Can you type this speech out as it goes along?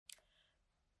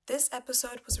This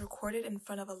episode was recorded in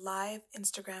front of a live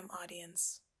Instagram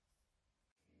audience.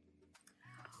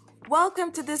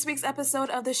 Welcome to this week's episode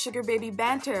of the Sugar Baby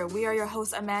Banter. We are your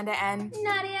hosts, Amanda and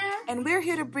Nadia. And we're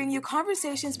here to bring you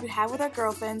conversations we have with our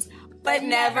girlfriends, but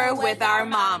never with our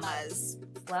mamas.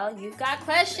 Well, you've got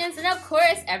questions, and of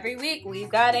course, every week we've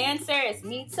got answers.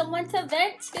 Need someone to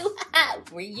vent to?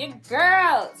 We're your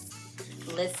girls.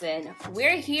 Listen,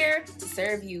 we're here to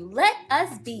serve you. Let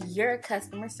us be your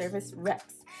customer service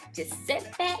reps. Just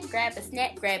sit back, grab a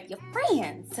snack, grab your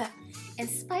friends, and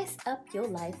spice up your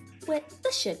life with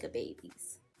the Sugar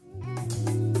Babies.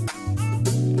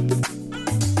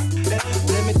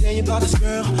 Let me tell you about this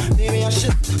girl, maybe I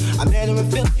should. I met her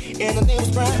in Philly, and her name was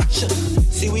Brian.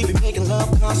 See, we be making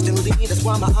love constantly. That's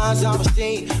why my eyes are a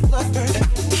shade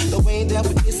bloodburst. The way that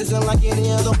we kiss isn't like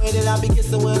any other way that I be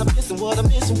kissing when I'm kissing what I'm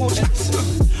missing. Won't you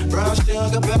listen? Brown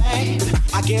sugar, babe.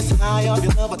 I guess high up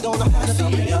your love, I don't know how to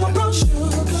be your brown sugar.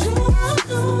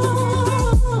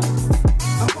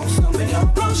 I want some of your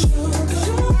brown sugar.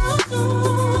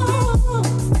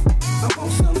 I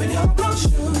want some of your brown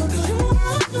sugar.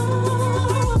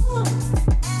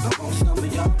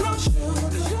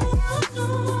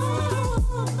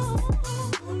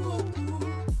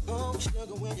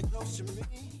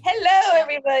 Hello,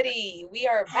 everybody. We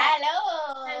are back.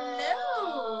 Hello.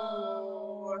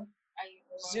 Are you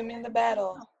Resuming the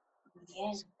battle.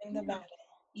 Yes. Resuming the battle.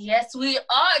 Yes, we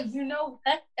are. You know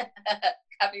what?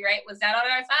 Copyright was not on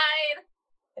our side.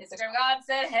 Instagram God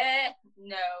said, hey,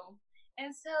 no.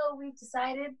 And so we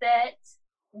decided that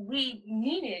we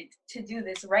needed to do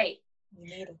this right.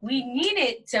 We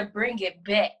needed to bring it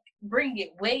back. Bring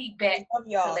it way back. I love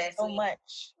y'all to last so week.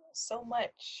 much. So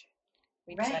much.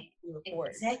 We decided to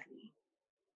record.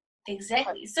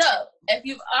 Exactly. So, if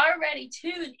you've already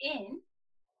tuned in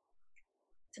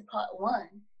to part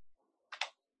one,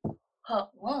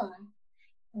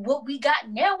 what we got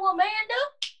now, Amanda?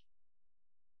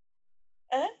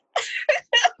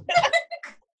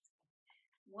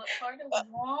 What part of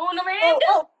one, Amanda?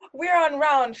 Oh, we're on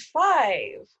round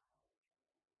 5.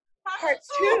 Part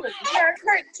 2. We're on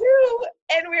part 2,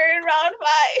 and we're in round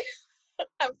 5.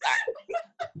 I'm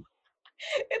sorry.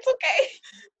 It's okay.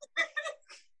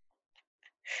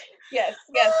 Yes.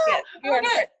 We're on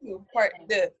part 2.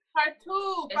 Part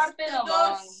two. It's been a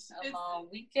long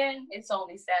weekend. It's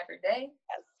only Saturday.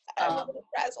 I'm a little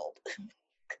frazzled.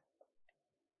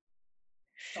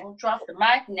 Don't drop the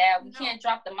mic now. We can't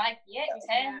drop the mic yet,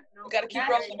 okay? We gotta keep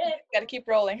rolling. Gotta keep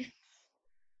rolling.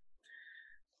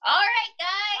 All right,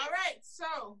 guys. All right,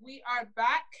 so we are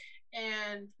back,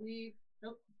 and we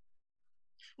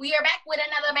are back with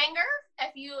another banger.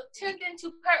 If you tuned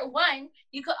into part 1,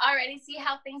 you could already see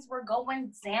how things were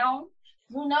going down.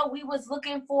 You know, we was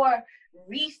looking for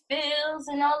refills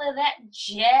and all of that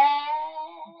jazz.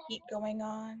 Heat going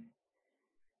on.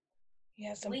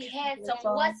 Yeah, We had some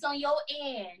what's on your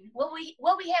end. What we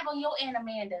have on your end,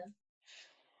 Amanda?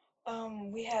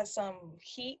 We had some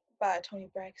Heat by Tony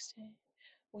Braxton.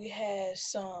 We had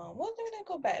some. Well, let me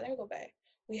go back.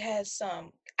 We had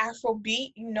some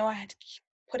Afrobeat. You know, I had to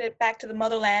put it back to the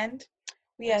motherland.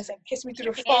 We had some Kiss Me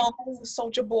Through the Phone with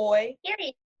Soulja Boy.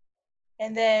 Period.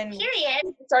 And then we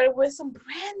started with some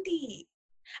Brandy.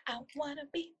 I wanna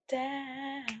be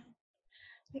down.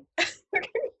 Y'all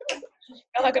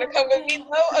not gonna come with me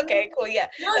though? Okay, cool, yeah.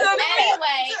 No.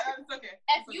 Anyway, it's okay.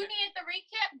 If you need the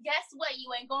recap, guess what?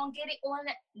 You ain't gonna get it on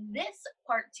this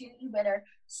part 2. You better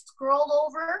scroll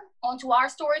over onto our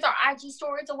stories, our IG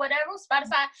stories, or whatever,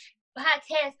 Spotify,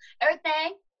 podcast,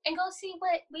 everything, and go see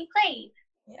what we played.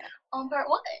 Yeah. On part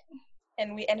 1.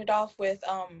 And we ended off with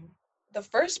the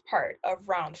first part of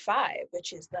round 5,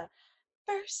 which is the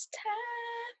first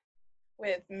time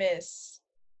with Miss.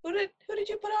 Who did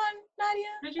you put on,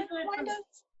 Nadia? Did you put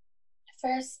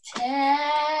First time.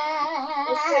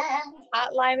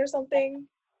 Hotline or something?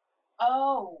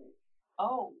 Oh.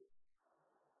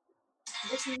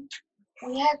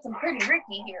 We had some pretty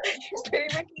Ricky here.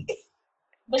 Pretty Ricky.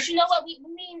 But you know what? We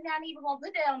not even gonna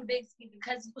put that on the big speaker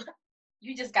because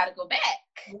you just gotta go back.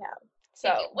 Yeah.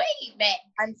 Take So it way back.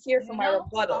 I'm here for my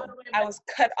rebuttal. I was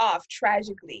cut off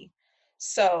tragically.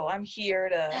 So I'm here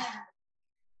to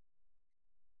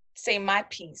say my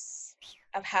piece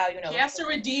of how, She has to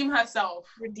redeem herself.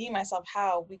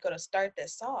 How we gonna start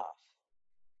this off.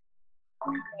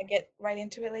 Can I get right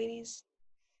into it, ladies?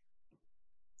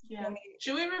 Yeah.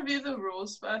 Should we review the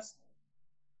rules first?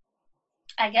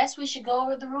 I guess we should go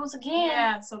over the rules again.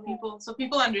 Yeah, so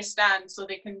people understand, so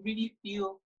they can really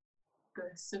feel the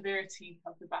severity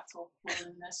of the battle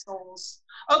in their souls.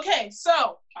 Okay, so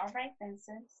all right then,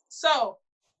 sis. So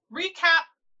recap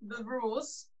the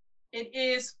rules. It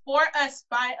is for us,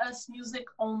 by us music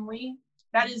only.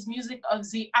 That is music of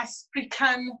the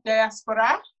African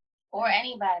diaspora. Or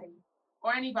anybody.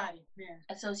 Or anybody. Yeah.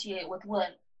 Associate with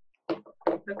what?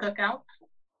 The cookout.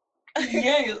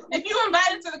 Yeah. If you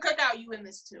invited to the cookout, you win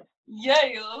this too. Yeah.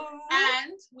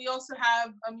 And we also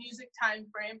have a music time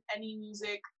frame, any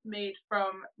music made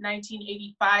from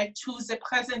 1985 to the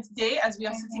present day, as we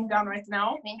are sitting down right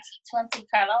now. 2020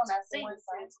 Carolina,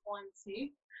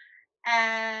 2020.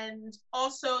 And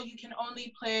also, you can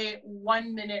only play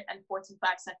 1 minute and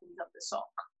 45 seconds of the song.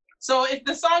 So if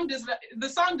the song does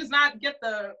not get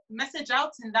the message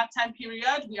out in that time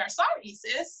period, we are sorry,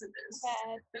 sis.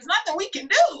 There's nothing we can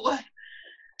do.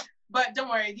 But don't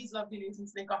worry, these lovely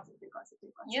ladies, they got it.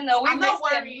 You know, I'm not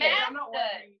worried. I'm not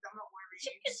worried.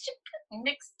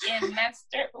 Mixed and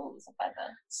master. Ooh,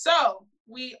 so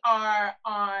we are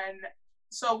on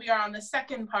the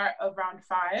second part of round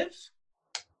 5.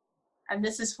 And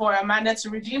this is for Amanda to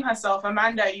redeem herself.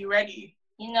 Amanda, are you ready?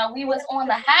 You know, we was on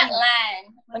the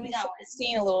hotline. Let me set the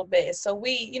scene a little bit. So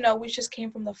we just came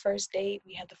from the first date.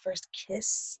 We had the first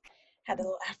kiss. Had a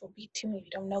little Afrobeat tune. If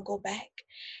you don't know, go back.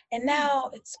 And now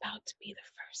it's about to be the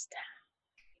first time.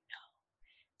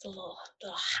 It's a little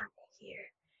hot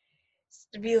here. It's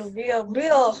real.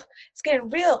 It's getting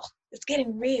real. It's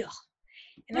getting real.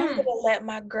 And I'm gonna let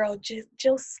my girl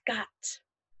Jill Scott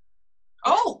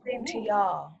explain to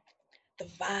y'all the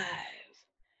vibe,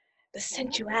 the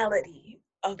sensuality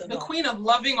of the queen of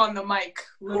loving on the mic.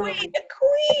 The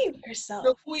queen herself.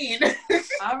 The queen.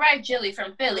 All right, Jilly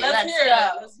from Philly. Let's hear go.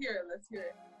 It. Let's hear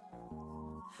it.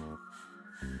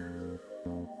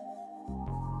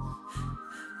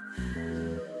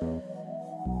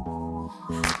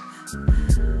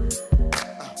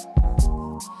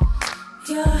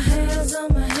 Your hands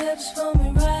on my hips, pull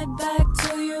me right back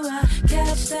to you. I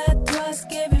catch that thrust,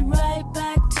 give it right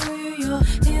back to you. You're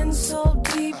in so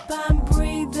deep, I'm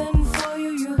breathing for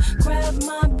you. You grab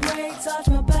my brain, touch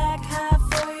my back half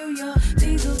for you. Your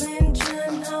diesel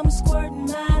engine, I'm squirting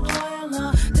mad oil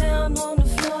all down on the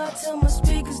floor till my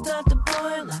speakers start to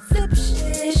boil. I flip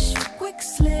shit, quick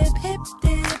slip, hip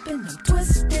dip, and I'm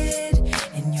twisted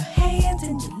in your hands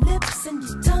and your lips and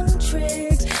your tongue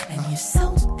tricks, and you're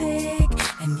so thick.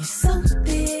 And you're so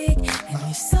big, and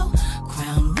you're so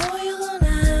crown royal on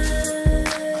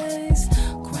ice,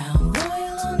 crown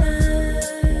royal on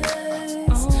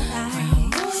ice,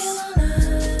 crown royal on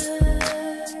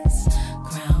ice,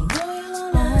 crown royal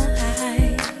on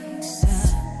ice.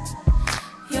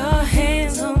 Your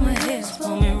hands on my hips,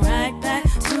 pull me right back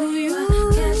to you.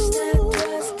 Catch that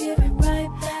thrust, give it right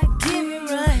back, give it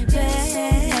right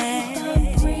back.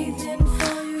 I'm breathing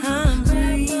for you, I'm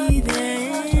breathing.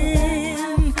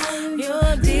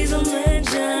 Diesel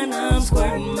engine, I'm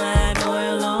squirting my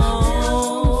oil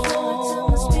on. Till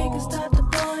my speakers start to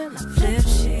boil. I flip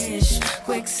shish,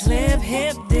 quick slip,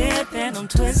 hip dip, and I'm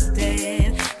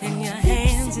twisted in your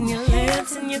hands and your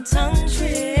lips and your tongue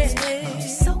trick. And you're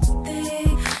so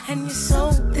thick, and you're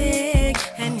so big,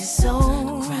 and you're so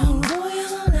crown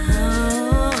royal on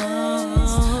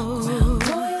ice, crown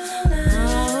royal on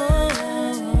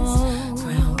ice,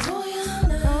 crown royal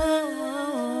on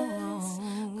ice,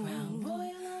 crown royal.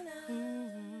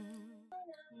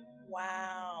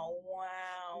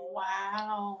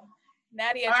 Wow.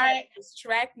 Nadia tried to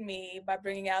distract me by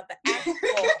bringing out the actual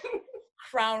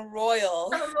Crown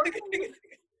Royal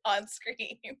on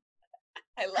screen.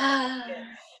 I love it.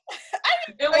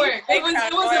 It worked. It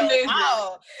was amazing.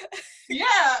 Wow.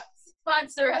 Yeah.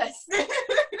 Sponsor us.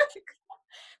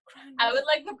 I would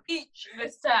like the peach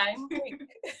this time.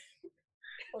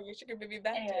 Oh, your sugar baby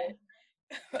back to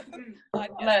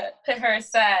I'm gonna put her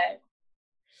aside.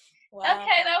 Wow.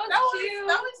 Okay, that was cute.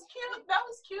 That was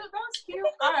cute.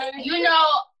 All right. You know,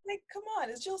 like, come on,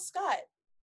 it's Jill Scott.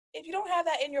 If you don't have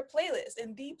that in your playlist,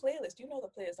 in the playlist, you know the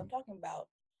playlist I'm talking about.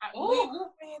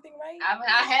 Anything right?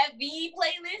 I have the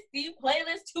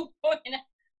playlist 2.0.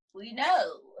 We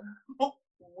know.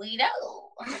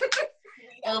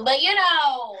 But you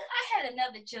know, I had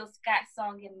another Jill Scott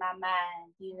song in my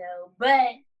mind, you know,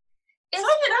 but so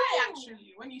did I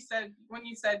actually. When you said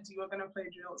you were gonna play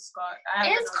Jill Scott,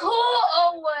 it's cool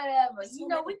or whatever. You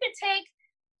know, we could take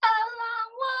a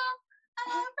long walk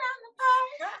around the park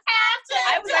after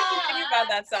I was actually thinking about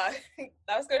that song.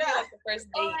 That was gonna be like the first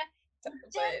date. Just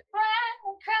right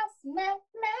across my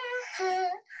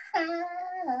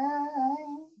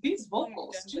mind. These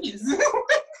vocals, jeez.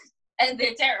 And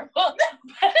they're terrible.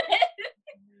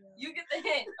 You get the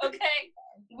hint, okay?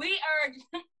 We are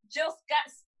Jill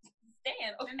Scott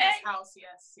stand, okay? In this house,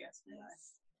 yes.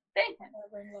 Thank you.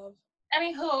 Love.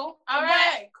 Anywho, all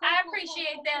right. I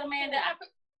appreciate that, Amanda.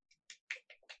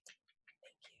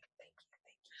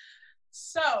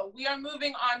 So we are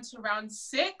moving on to round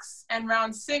 6, and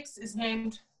round 6 is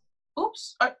named.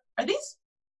 Oops, are these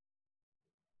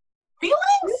feelings?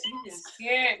 You just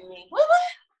scared me. What?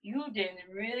 You didn't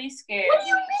really scare What do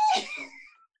you me. mean?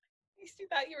 You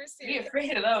thought you were We serious.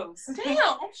 afraid of those. Damn, I'm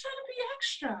trying to be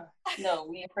extra. No,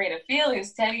 we afraid of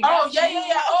feelings, Teddy. Oh,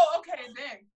 yeah. Oh, okay,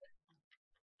 dang.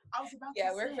 I was about to say.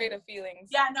 Yeah, we're afraid of feelings.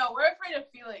 Yeah, no, we're afraid of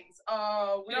feelings.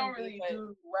 We don't Shouldn't be, really but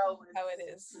do well with how it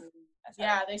is. That's how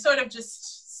Yeah, it they sort of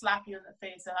just slap you in the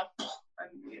face and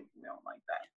we don't like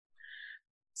that.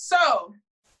 So,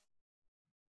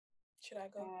 should I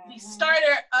go? the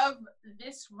starter of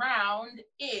this round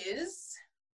is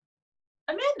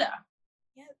Amanda.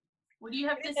 Yeah. What do you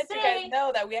have to Let say? you guys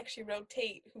know that we actually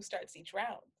rotate who starts each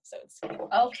round. So it's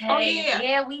Okay. Oh, yeah.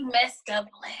 Yeah, we messed up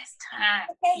last time.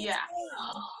 okay. Yeah.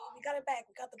 We got it back.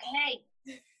 We got the Okay.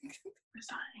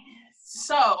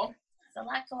 So, There's a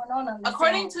lot going on this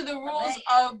according zone. to the rules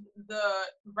of the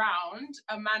round,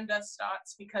 Amanda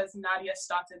starts because Nadia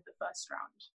started the first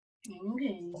round.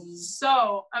 Okay.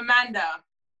 So, Amanda,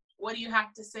 what do you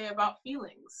have to say about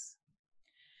feelings?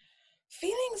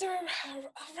 Feelings are a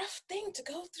rough thing to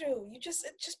go through. It just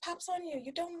pops on you.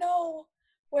 You don't know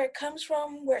where it comes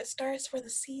from, where it starts, where the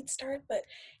seeds start, but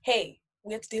hey,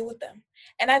 we have to deal with them.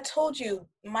 And I told you,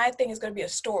 my thing is going to be a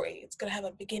story. It's going to have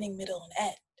a beginning, middle, and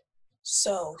end.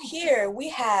 So here we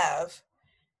have,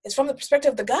 it's from the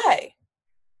perspective of the guy.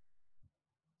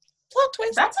 Plot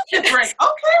twist. That's a different,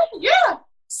 okay, yeah.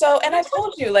 So, and I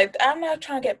told you, like, I'm not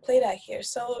trying to get played out here.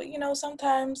 So,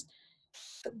 sometimes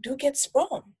the dude gets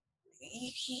sprung.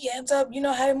 He ends up,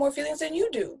 having more feelings than you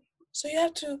do. So you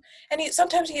have to, and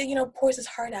sometimes he, pours his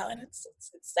heart out, and it's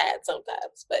sad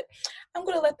sometimes. But I'm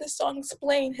gonna let this song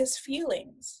explain his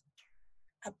feelings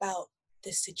about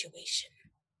this situation.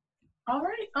 All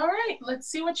right. Let's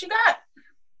see what you got.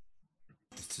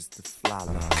 It's just a fly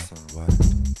line song. What?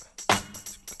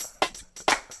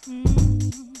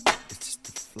 It's just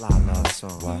a fly line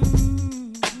song. What?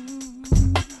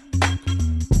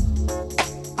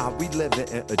 Are we living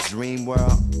in a dream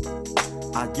world?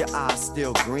 Are your eyes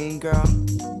still green, girl?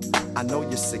 I know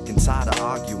you're sick and tired of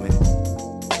arguing,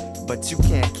 but you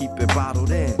can't keep it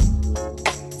bottled in.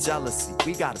 Jealousy,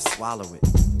 we gotta swallow it.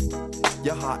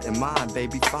 Your heart and mind,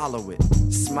 baby, follow it.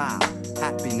 Smile,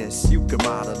 happiness, you can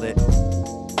model it.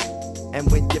 And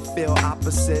when you feel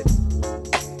opposite,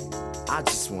 I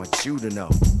just want you to know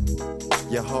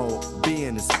your whole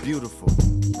being is beautiful.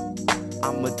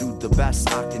 I'ma do the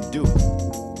best I can do,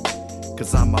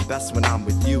 'cause I'm my best when I'm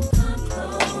with you. Come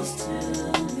close to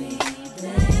me,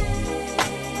 baby.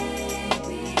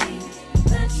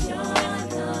 Let your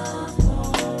love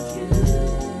hold you.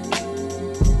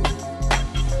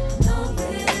 Know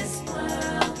this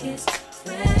world gets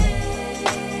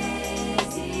crazy.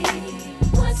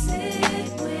 What's it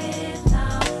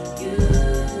without you?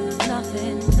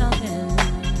 Nothing.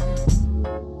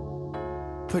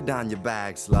 Put down your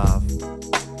bags, love.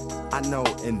 I know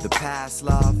in the past,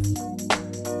 love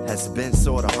has been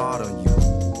sorta hard on you,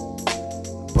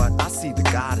 but I see the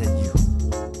God in you.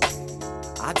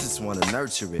 I just wanna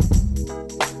nurture it.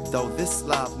 Though this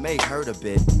love may hurt a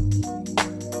bit,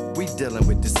 we dealing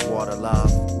with this water, love.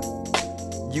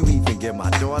 You even give my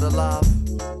daughter love.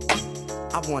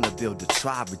 I wanna build a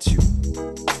tribe with you,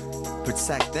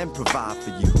 protect and provide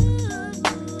for you.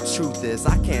 Truth is,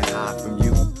 I can't hide from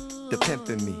you. The pimp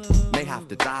in me may have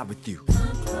to die with you.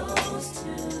 Close to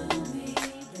me,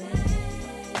 baby.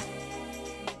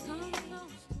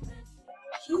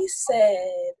 He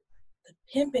said the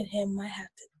pimp in him might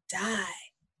have to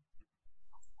die.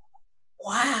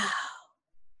 Wow.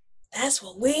 That's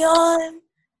what we on?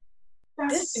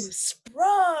 This dude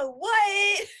sprung.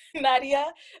 What?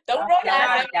 Nadia, don't roll your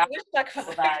eyes.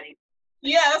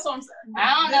 Yeah, that's what I'm saying.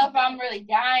 I don't know if I'm really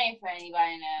dying for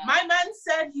anybody now. My man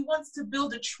said he wants to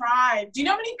build a tribe. Do you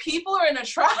know how many people are in a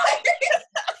tribe?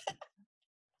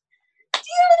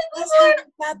 Let's how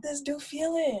got this dude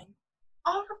feeling.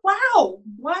 Oh,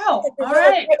 wow. All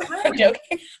right. I'm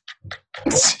joking.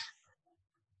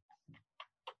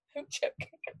 I'm joking.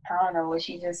 I don't know what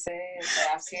she just said, but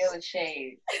I feel the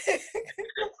shade.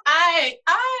 I.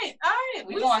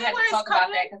 We're going to have to talk about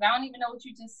that because I don't even know what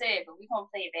you just said, but we're going to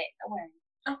play it back. Don't worry.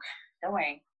 Okay. Don't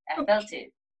worry. I felt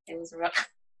it. It was rough.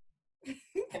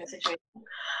 In a situation.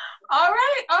 All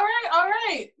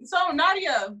right. So,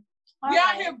 Nadia, we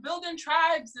out right. here building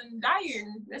tribes and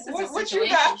dying. This is what a you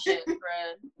got? situationship,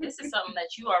 bruh. This is something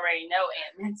that you already know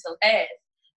and mental health.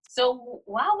 So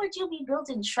why would you be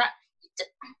building tribes?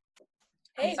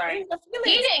 I'm sorry.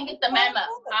 He didn't get the memo,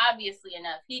 obviously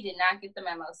enough. He did not get the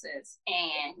memo, sis.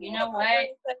 And you know what?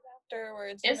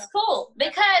 Afterwards, It's cool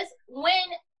because when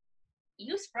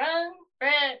you sprung,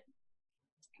 Fred.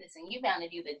 Listen, you bound to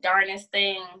do the darnest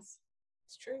things.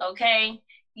 It's true. Okay?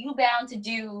 You bound to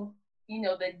do,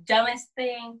 the dumbest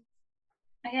thing.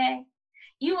 Okay?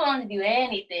 You willing to do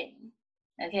anything.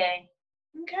 Okay?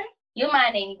 Okay. Your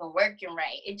mind ain't even working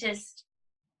right. It just,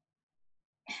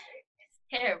 it's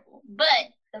terrible. But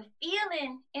the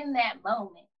feeling in that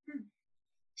moment,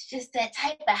 it's just that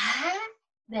type of high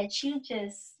that you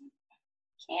just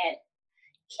can't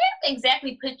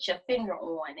exactly put your finger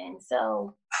on. And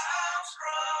so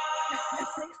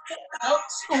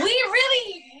we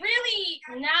really, really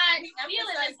not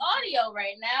feeling this audio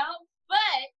right now,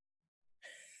 but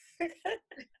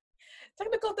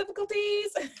Technical difficulties.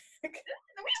 we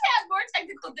have more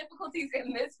technical difficulties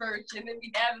in this version than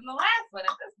we have in the last one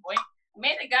at this point.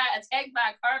 Amanda got attacked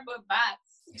by a cardboard box.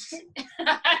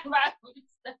 My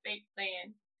stuff ain't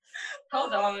playing.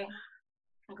 Hold on.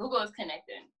 Google is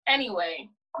connecting. Anyway,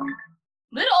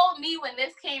 little old me when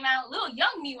this came out, little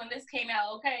young me when this came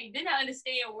out, okay? Did not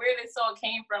understand where this song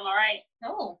came from, all right?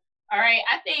 No. All right,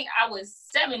 I think I was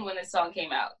 7 when this song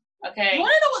came out, okay? You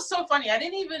want to know what's so funny? I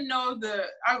didn't even know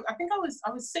I think I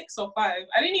was 6 or 5.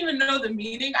 I didn't even know the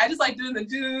meaning. I just like doing the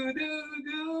do, do,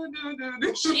 do, do, do,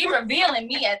 do. She revealing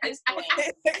me at this point.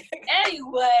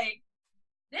 Anyway,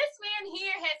 this man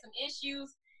here had some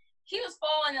issues. He was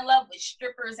falling in love with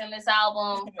strippers in this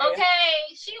album.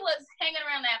 Okay, she was hanging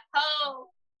around that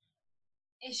pole,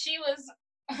 and she was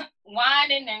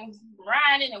whining and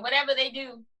grinding and whatever they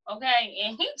do. Okay,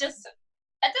 and he just,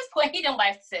 at this point, he didn't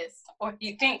like sis, or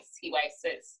he thinks he likes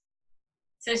sis.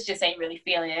 Sis just ain't really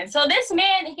feeling it. And so this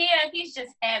man here, he's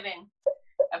just having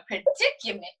a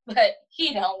predicament, but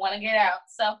he don't want to get out.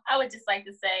 So I would just like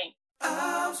to say,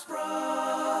 I'm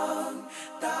sprung,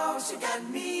 dog, she got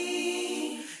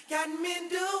me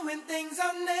doing things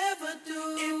I'll never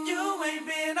do. If you ain't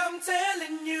been, I'm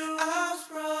telling you, I'm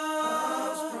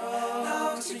sprung,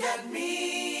 dog, she got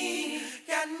me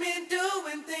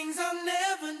doing things I'll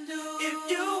never do.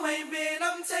 If you ain't been,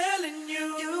 I'm telling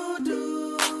you, you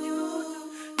do,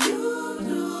 you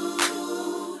do,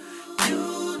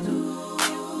 you do,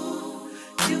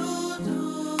 you do,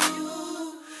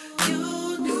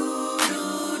 you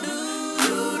do.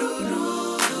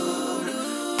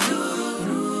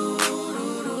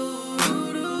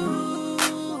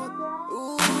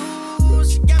 Ooh,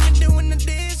 she got me doing the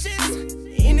dishes.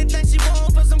 Anything she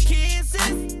want for some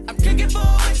kisses. I'm cooking for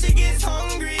her when she gets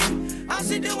hungry. All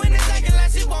she doing is acting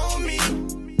like she want me.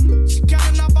 She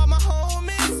counting off all my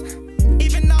homies,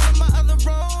 even all of my other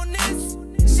wrongness.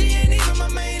 She ain't even my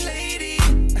main lady.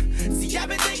 See, I've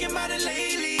been thinking about it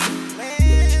lately.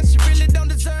 Man, she really don't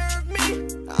deserve me.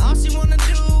 All she wanna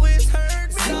do is hurt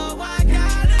me. So I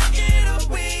gotta get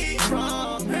away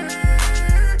from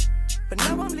her. But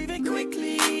now I'm leaving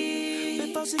quickly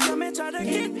before she come and try to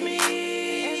get me.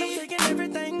 And I'm taking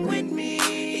everything with me.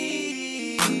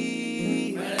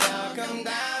 But it all come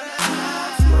down to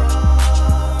I'm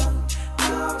sprung.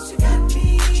 Oh, she got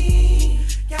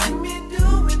me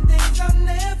doing things I'll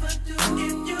never do.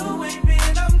 If you ain't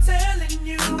been, I'm telling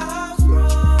you, I'm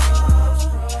sprung.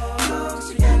 Oh,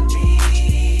 she got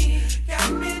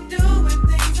me doing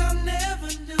things I'll never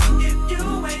do. If you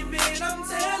ain't been, I'm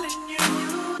telling you,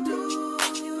 you do,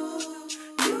 you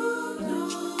do,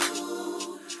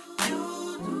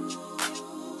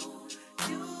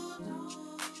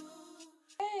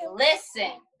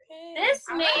 listen, this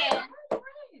man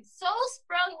so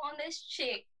sprung on this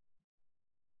chick,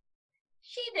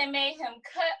 she done made him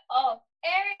cut off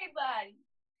everybody.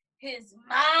 His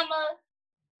mama,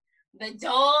 the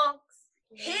dogs,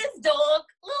 his dog,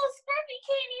 little Scruffy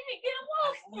can't even get him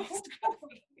off.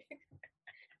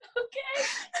 Okay?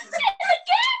 And the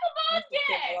gag of all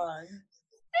gags,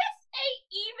 this ain't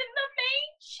even the main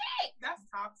chick. That's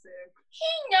toxic.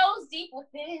 He knows deep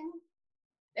within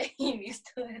that he needs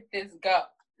to let this go.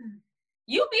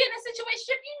 You be in a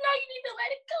situation, you know you need to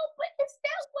let it go, but it's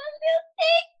that one little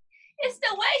thing. It's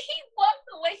the way he walked,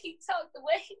 the way he talked, the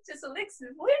way he just licks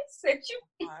his lips that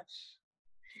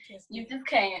you just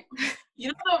can't.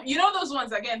 You know those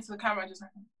ones that get into the camera just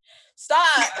like,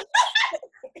 Stop.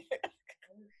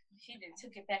 She done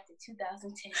took it back to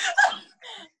 2010.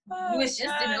 Oh, You was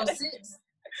just in God. those 6.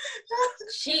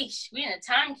 Sheesh, we in a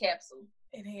time capsule.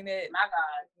 It ain't it. My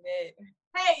God. It.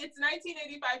 hey, it's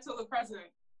 1985 till the present.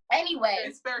 Anyway,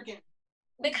 It's Bergen.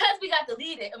 because we got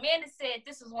deleted, Amanda said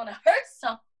this was one of her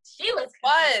songs. She was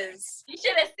Was. You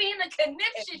should have seen the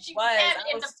connection It she was. had I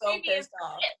in was the so previous pissed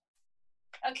off.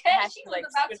 clip. Okay, I had she to, was like,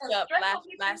 about switch to up strangle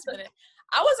me last through the- minute.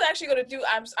 I was actually gonna do.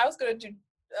 I was gonna do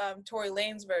Tory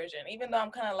Lane's version, even though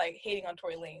I'm kind of like hating on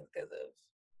Tory Lane because of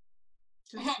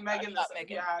Just Megan. not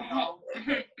Megan. Yeah, no.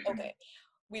 Okay.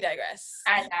 we digress.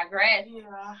 I digress.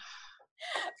 Yeah.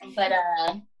 But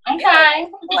I'm Yeah.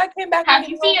 fine. Well, I came back. How with,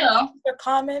 do you know, feel? They're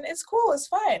common. It's cool. It's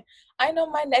fine. I know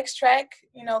my next track,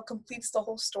 you know, completes the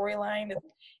whole storyline.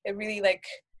 It really like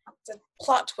it's a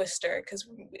plot twister because,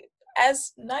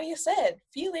 as Nadia said,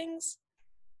 feelings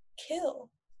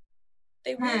kill.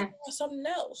 They really are something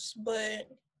else, but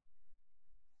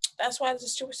that's why it's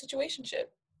a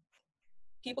situationship.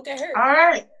 People get hurt.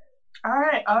 All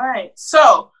right.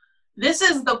 So this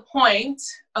is the point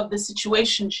of the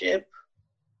situationship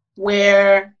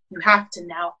where you have to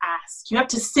now ask. You have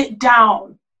to sit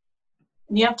down.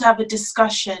 And you have to have a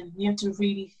discussion. You have to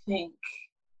really think.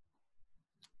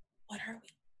 What are we?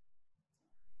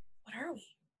 What are we?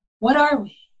 What are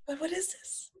we? What is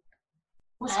this?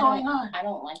 What's going on? I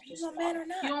don't like Are this. you a man or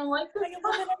not? You don't like this? Are you a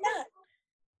woman or not?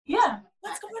 Yeah.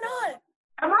 What's going on?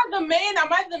 Am I the main?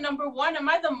 Am I the number one? Am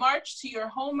I the March to your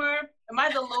Homer? Am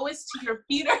I the Lois to your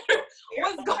Peter?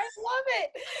 What's going on? I love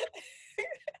it.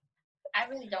 I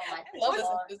really don't like I this. love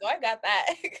song. this. So I got that.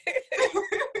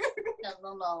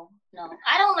 No.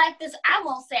 I don't like this. I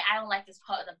won't say I don't like this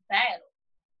part of the battle.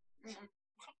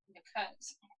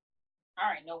 Because I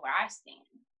already know where I stand.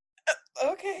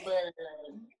 Okay. But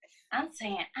I'm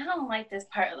saying I don't like this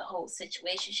part of the whole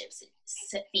situationship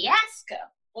fiasco.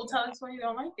 Well, tell us why you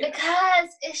don't like it. Because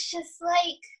it's just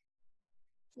like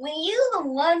when you the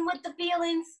one with the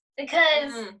feelings,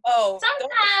 because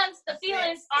sometimes the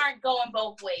feelings aren't going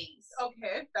both ways.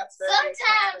 Okay, that's very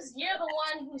Sometimes you're the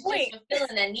one who's just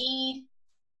fulfilling a need.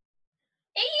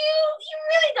 And you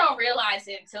really don't realize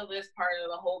it until this part of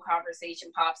the whole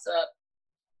conversation pops up.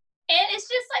 And it's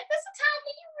just like, this is a time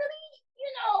when you really,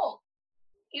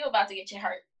 you're about to get your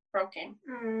heart broken.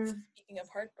 Speaking of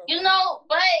heartbroken.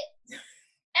 But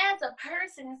as a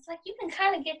person, it's like you can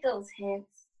kind of get those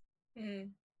hints.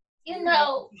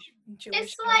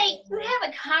 It's like you have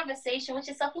a conversation with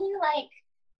yourself and you're like,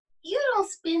 you don't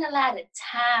spend a lot of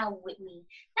time with me.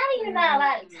 Not even not a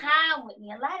lot of time with me.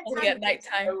 A lot of time only at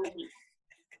nighttime. me.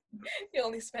 You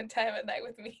only spend time at night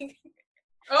with me.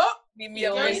 Oh, meet me the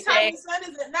over only time the sun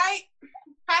is at night,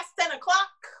 past 10 o'clock.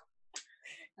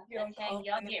 You don't call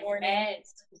y'all in the get morning. mad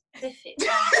specific.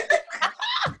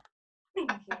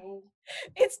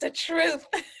 It's the truth.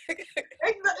 It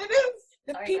is.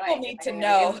 The people need to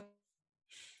know.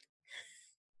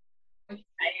 I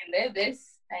didn't live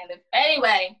this.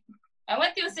 Anyway, I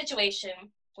went through a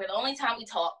situation where the only time we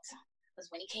talked was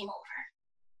when he came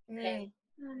over. Okay.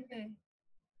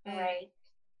 All right.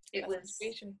 It was a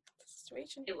situation.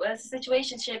 It was a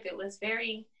situationship. It was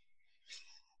very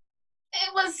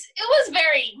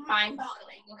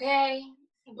mind-boggling, okay?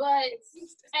 But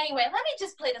anyway, let me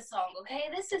just play the song, okay?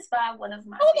 This is by one of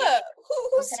my Hold up.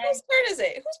 Whose turn is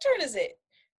it? Whose turn is it?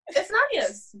 It's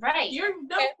Nadia's. Right.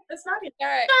 It's Nadia's. All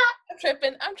right. I'm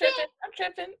tripping.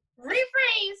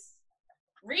 Rephrase.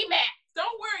 Rematch.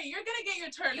 Don't worry, you're gonna get your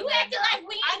turn. You acting like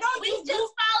we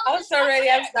just I'm followed. so ready.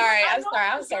 I'm sorry.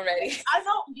 I'm so ready. I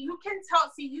know you can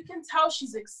tell. See, you can tell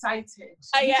she's excited.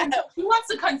 Yeah. She wants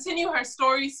to continue her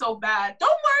story so bad. Don't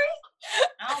worry.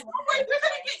 Don't worry. You're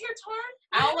gonna get your turn.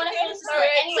 I don't want to finish the story.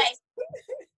 Anyway.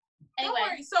 Don't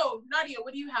worry. So, Nadia,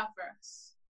 what do you have for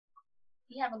us?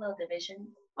 We have a little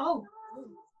division. Oh.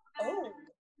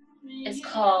 It's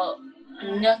called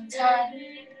No Time,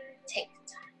 Take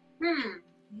Time.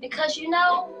 Because you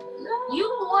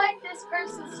want this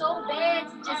person so bad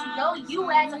to just know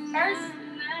you as a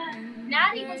person.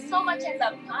 Not even so much as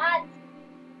a body,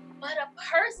 but a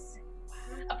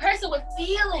person with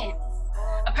feelings.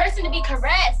 A person to be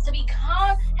caressed, to be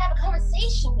calm, have a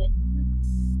conversation with.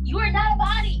 You are not a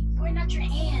body. You are not your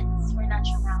hands. You are not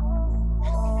your mouth.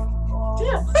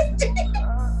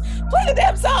 Play the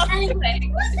damn song.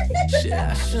 Anyway. Shit,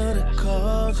 I should've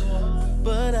called you,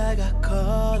 but I got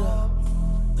caught up.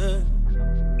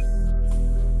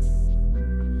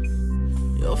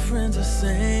 Your friends are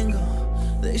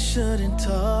single, they shouldn't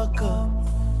talk up.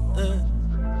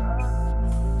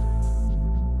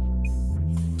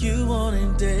 You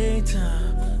wanting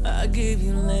daytime, I give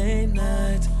you late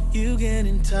nights. You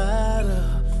getting tired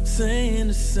of saying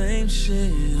the same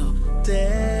shit all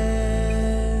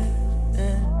day,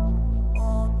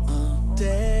 all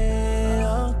day,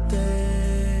 all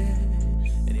day.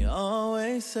 And you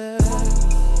always say,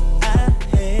 I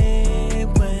hate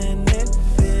when it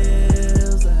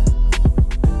feels like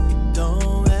you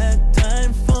don't have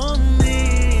time for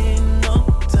me. No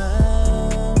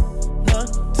time,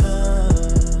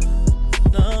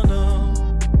 no.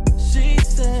 She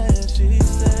said,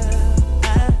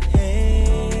 I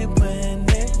hate when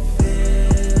it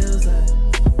feels like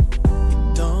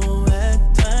you don't have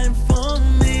time for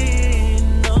me.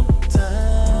 No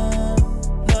time,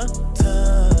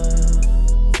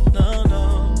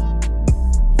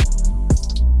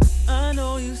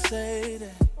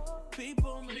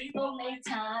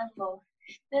 for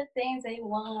the things they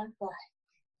want for.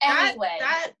 That- Anyway,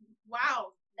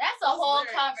 wow. that's a those whole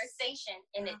lyrics. conversation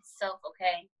in itself,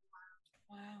 okay?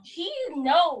 Wow. He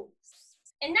knows.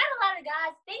 And not a lot of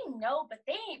guys, they know, but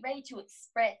they ain't ready to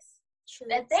express True.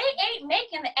 that they ain't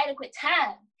making the adequate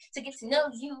time to get to know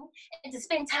you and to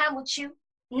spend time with you.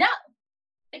 No.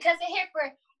 Because they're here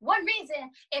for one reason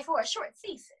and for a short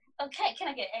season. Okay, can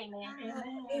I get amen?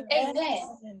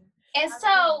 Amen. And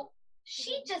so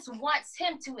she just wants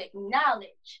him to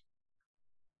acknowledge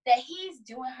that he's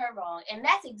doing her wrong. And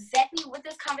that's exactly what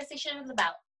this conversation is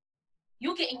about.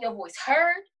 You getting your voice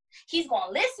heard. He's going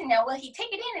to listen now. Will he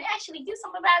take it in and actually do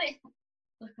something about it?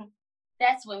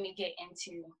 That's when we get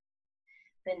into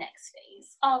the next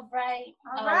phase. All right.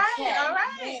 All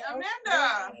right,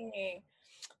 Amanda. Okay.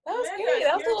 That was Amanda, good.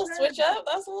 That was a your little turn. switch up.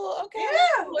 That was a little okay.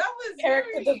 Yeah, that was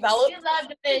character very... development. You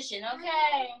love division,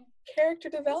 okay? Character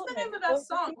What's development. the name of that Let's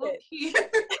song? see it.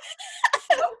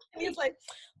 Low-key. He's like,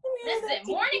 let me know Listen, that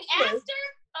Morning TikTok After, is.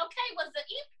 okay, was the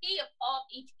EP of all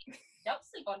EPs. Don't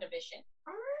sleep on division.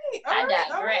 All I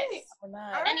digress. Or All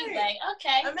not. right. Anyway,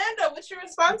 okay. Amanda, what's your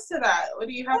response to that? What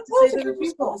do you have That to was say a to the good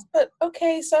people? response, but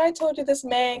okay, so I told you this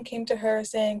man came to her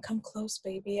saying, come close,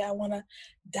 baby. I want to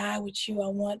die with you. I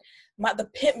want the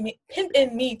pimp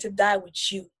in me to die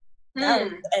with you. That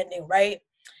was the ending, right?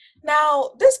 Now,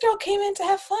 this girl came in to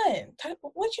have fun.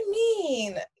 What you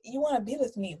mean? You want to be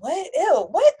with me? What? Ew,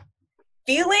 what?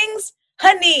 Feelings?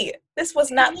 Honey, this was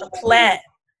not the plan.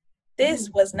 This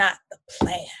was not the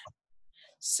plan.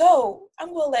 So,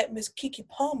 I'm going to let Miss Kiki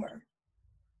Palmer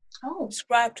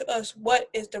describe to us what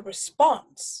is the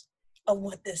response of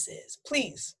what this is.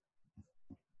 Please.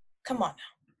 Come on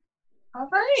now. All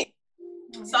right.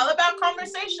 It's all about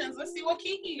conversations. Let's see what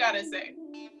Kiki got to say.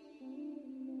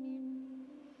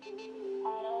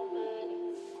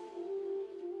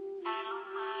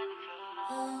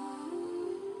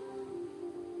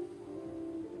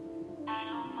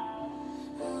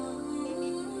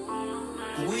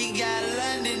 We got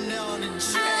London on the I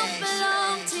track. don't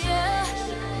belong to you.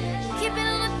 Keep it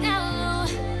on the down low.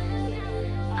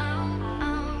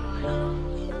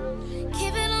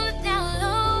 Keep it on the down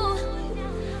low.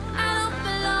 I don't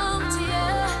belong to you.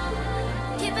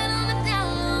 Keep it on the down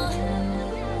low.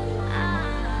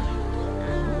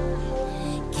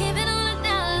 Keep it on the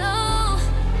down low.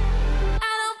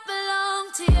 I don't belong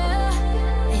to you.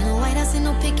 Ain't no white house, ain't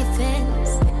no picket fence.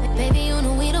 Baby, you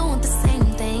know we don't want the same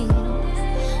thing.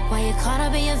 Why you caught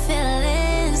up in your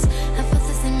feelings? I felt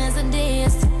the same as I did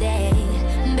yesterday.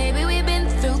 Baby, we've been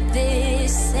through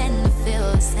this and you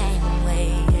feel the same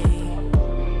way.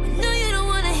 I know you don't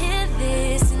wanna hear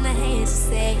this, and I hate to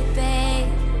say it, babe.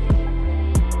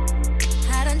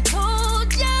 I done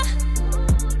told ya,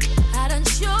 I done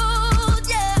showed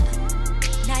ya.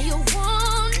 Now you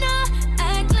wanna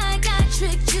act like I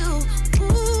tricked you.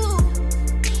 Ooh,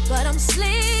 but I'm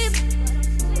asleep.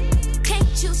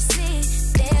 Can't you see?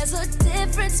 There's a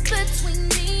difference between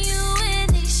me, you, and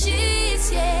these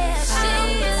sheets, yeah. I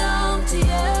don't belong to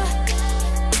you.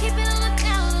 Keep it on the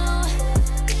down low.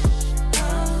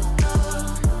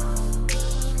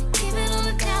 Keep it on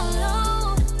the down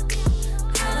low.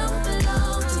 I don't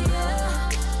belong to you.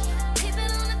 Keep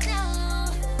it on the down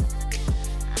low.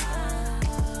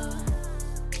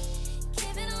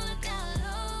 Keep it on the down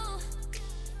low.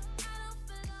 I don't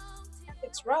belong to you.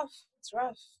 It's rough. It's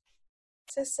rough.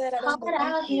 Sis said I don't Pop it belong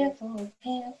out to you. here for a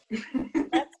pimp.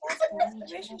 That's a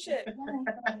relationship.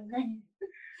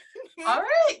 All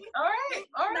right.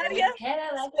 Nadia? Head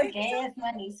out like a gas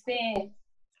money spent.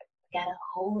 Got a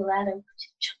whole lot of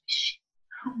shit.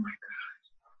 Oh my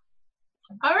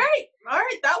God. All right.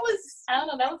 That was... I don't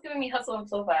know, that was giving me hustle and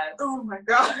flow vibes. Oh my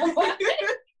God. Oh my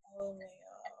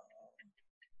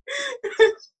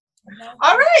God.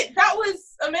 All right. That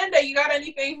was... Amanda, you got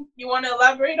anything you want to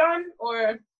elaborate on?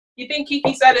 Or you think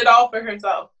Kiki said it all for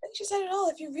herself? I think she said it all.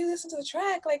 If you really listen to the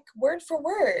track, like word for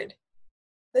word.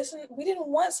 Listen, we didn't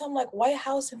want some like White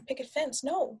House and picket fence.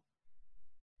 No.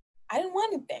 I didn't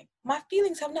want anything. My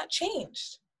feelings have not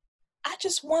changed. I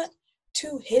just want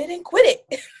to hit it and quit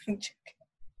it.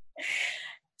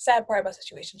 Sad part about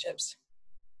situationships.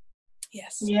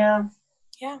 Yes. Yeah.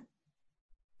 Yeah.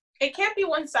 It can't be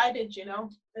one-sided, you know?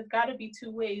 There's got to be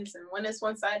two ways. And when it's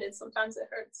one-sided, sometimes it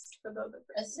hurts for the other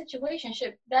A person.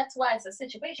 situationship, that's why it's a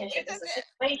situationship. It's a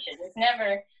situation. It's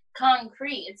never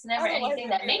concrete. It's never Otherwise, anything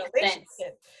it'd that be a makes sense.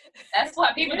 relationship. That's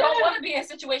why people don't Yeah. want to be in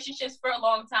situationships for a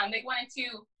long time. They want it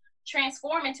to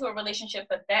transform into a relationship,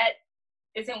 but that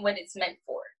isn't what it's meant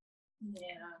for.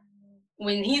 Yeah.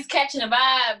 When he's catching a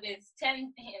vibe, it's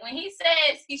 10. When he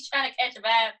says he's trying to catch a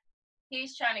vibe,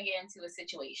 he's trying to get into a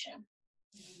situation.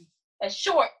 A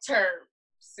short-term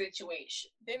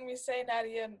situation. Didn't we say,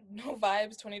 Nadia, no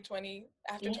vibes 2020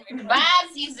 after 2020?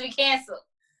 Vibes needs to be canceled.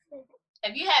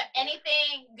 If you have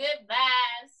anything, good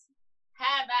vibes,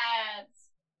 high vibes,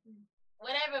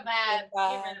 whatever vibes,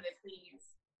 get rid of it, please.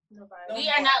 No vibes. We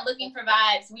are not looking for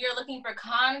vibes. We are looking for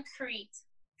concrete,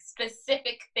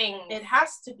 specific things. It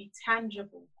has to be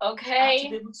tangible. Okay? I have to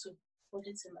be able to hold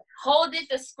it in my Hold it,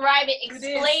 describe it,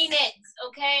 explain it.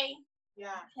 Okay?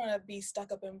 Yeah. I'm trying to be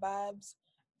stuck up in vibes,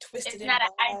 twisted It's in not an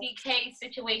vibes. IDK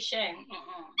situation.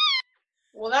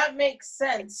 Well, that makes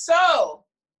sense. So,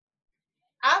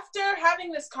 after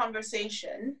having this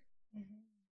conversation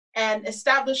and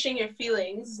establishing your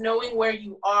feelings, knowing where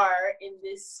you are in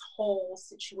this whole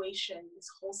situation, this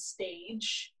whole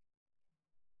stage,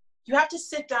 you have to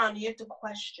sit down, you have to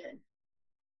question,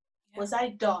 was I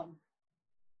dumb?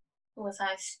 Was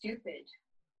I stupid?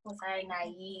 Was I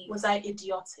naive? Was I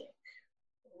idiotic?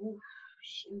 Ooh,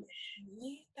 shoot.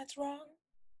 Me? That's wrong?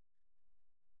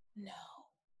 No.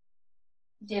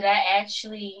 Did I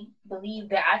actually believe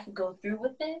that I could go through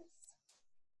with this?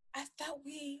 I thought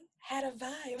we had a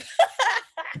vibe.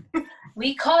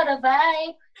 We caught a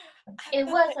vibe. It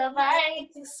thought was that a we had vibe.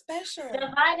 something special. The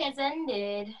vibe has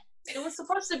ended. It was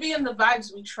supposed to be in the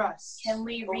vibes we trust. Can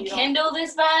we but we don't. rekindle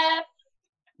this vibe?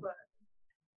 But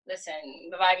listen,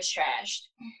 the vibe is trashed.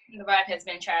 The vibe has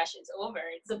been trashed. It's over.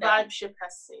 It's the done. vibe ship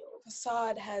has sailed.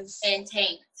 Facade has... And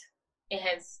tanked. It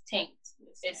has tanked.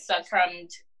 It's succumbed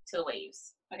to the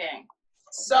waves. Okay.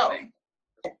 So,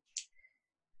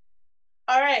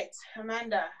 all right,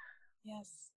 Amanda.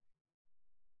 Yes.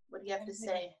 What do you have to I'm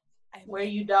say? I'm Were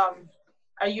you dumb?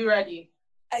 Are you ready?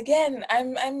 Again,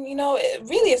 I'm, you know, it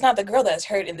really is not the girl that's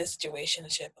hurt in this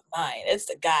situationship of mine. It's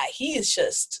the guy. He is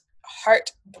just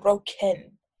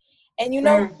heartbroken. And you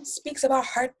know who speaks about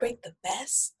heartbreak the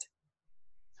best?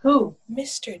 Who?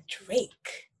 Mr.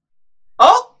 Drake.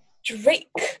 Oh!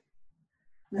 Drake.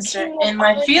 Mr. In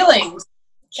My Feelings.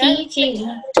 Kiki.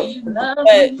 But you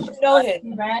know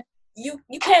him.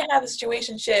 You can't have a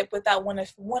situationship without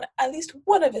at least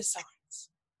one of his songs.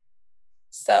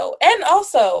 So, and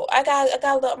also I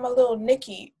got my little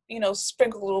Nikki, you know,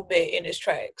 sprinkle a little bit in this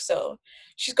track. So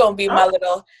she's gonna be my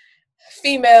little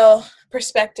female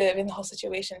perspective in the whole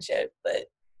situationship. But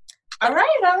all right.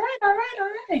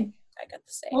 I got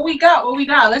to say. What we got?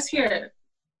 Let's hear it.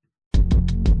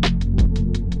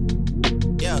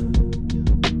 Yeah.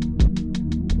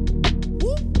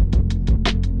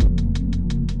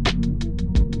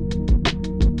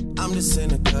 I'm just in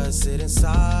the cut, sitting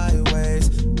sideways.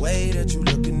 Way that you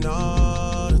looking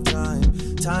all the time.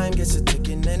 Time gets a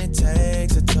ticking and it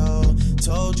takes a toll.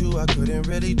 Told you I couldn't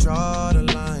really draw the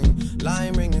line.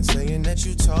 Line ringing saying that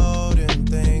you told him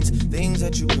things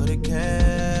that you could have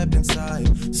kept inside.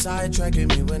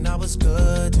 Sidetracking me when I was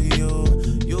good to you.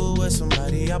 You were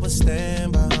somebody I would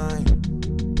stand behind.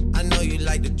 I know you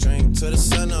like to drink to the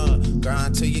sun up,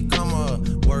 grind till you come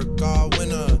up, work all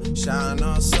winter, shine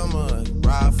all summer,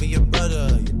 ride for your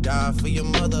brother, you die for your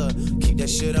mother, keep that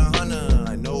shit 100.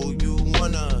 I know you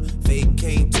wanna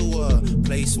vacate to a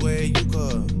place where you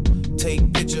could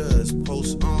take pictures,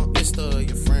 post on Insta.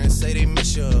 Your friends say they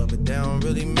miss you, but they don't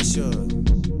really miss you.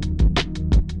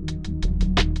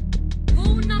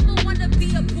 Rule number one to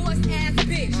be a boss ass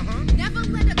bitch. Never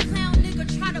let a clown nigga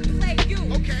try to play you.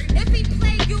 Okay. If he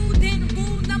play you, then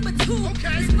rule number two.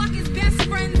 Okay. Is fuck his best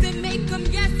friends and make them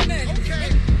yes men. Okay.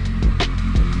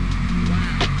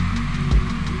 Wow.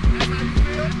 That's how you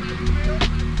feel?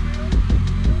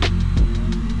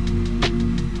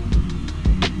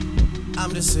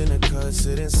 I'm just in the cut,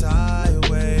 sitting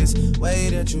sideways. Way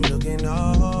that you looking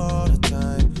all the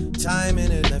time.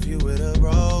 Timing it left you with a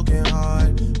broken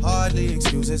heart. Hardly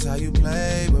excuses how you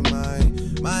play with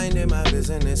mine. Minding my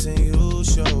business and you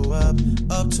show up.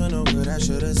 Up to no good, I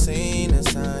should've seen the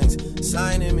signs.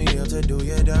 Signing me up to do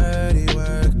your dirty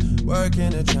work.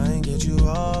 Working to try and get you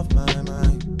off my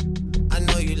mind. I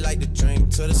know you like to drink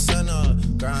till the sun up.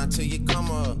 Grind till you come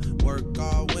up. Work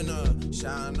all winter,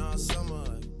 shine all summer.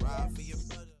 Ride for your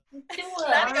brother. Do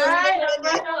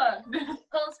it.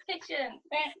 Post picture.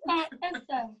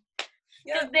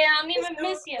 Because they don't even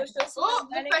miss you. Oh,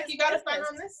 looks like you gotta stand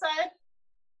on this side.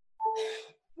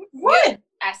 What?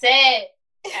 I said.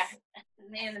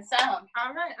 In the song.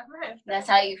 All right. That's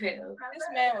how you feel. This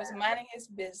man was minding his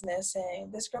business,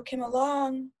 and this girl came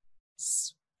along,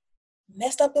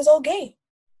 messed up his old game.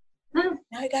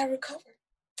 Now he got to recover.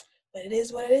 But it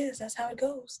is what it is. That's how it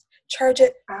goes. Charge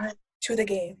it to the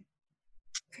game.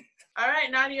 All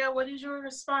right, Nadia, what is your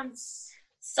response?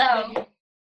 So,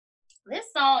 this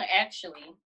song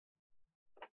actually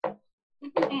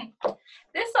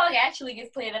gets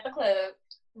played at the club.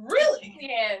 Really?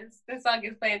 Yes, this song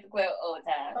gets played at the club all the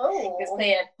time. Oh. It's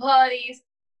played at parties.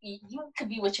 You could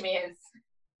be with your mans.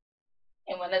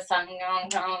 And when the song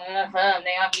goes on in the club,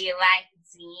 they'll be like,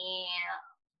 damn.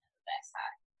 That's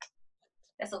hot.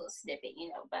 That's a little snippet, you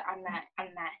know, but I'm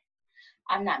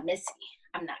not Missy.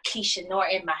 I'm not Keisha, nor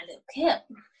am I Lil Kim.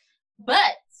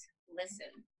 But listen,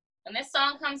 when this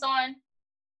song comes on,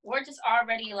 we're just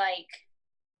already like,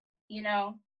 you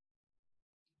know,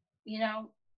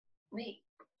 wait,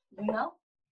 you know?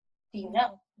 Do you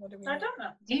know? What do we I know? don't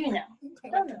know. Do you know? I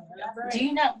don't know. Do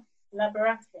you know?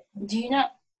 Elaborate. Do you know?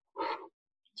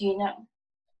 Do you know?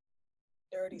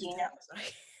 Dirty Do you know?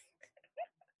 stuff.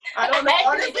 I don't know.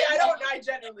 Honestly, I don't. I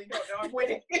genuinely don't know. I'm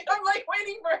waiting. I'm like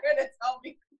waiting for her to tell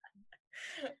me.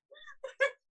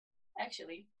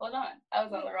 Actually, hold on. I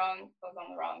was on the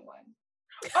wrong one.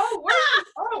 Oh, where?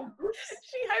 Oh,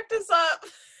 She hyped us up.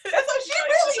 that's so she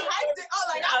really hyped it. Oh,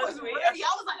 like I was ready.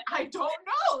 I was like, I don't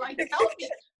know. Like, tell me.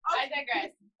 I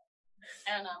digress.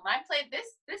 I don't know.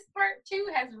 This part too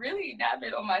has really not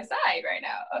been on my side right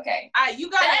now. Okay. All right, you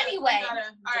got. But anyway. All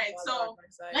right, so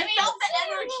Let me felt the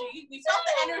energy. We felt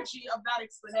the energy of that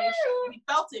explanation. We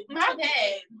felt it. We My took it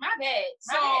bad. in. My bad.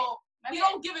 So My we bad.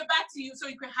 don't give it back to you so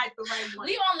you can hype the right one.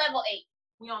 We on level 8.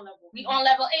 We on level. We on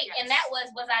level 8. Yes. And that was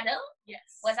I dumb?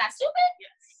 Yes. Was I stupid?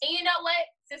 Yes. And you know what?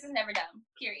 Sis is never dumb.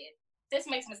 Period. Sis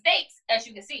makes mistakes, as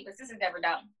you can see, but sis is never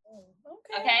dumb.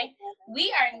 Okay?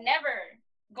 We are never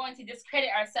going to discredit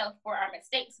ourselves for our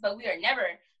mistakes, but we are never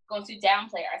going to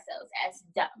downplay ourselves as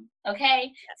dumb.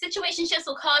 Okay? Situationships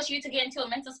will cause you to get into a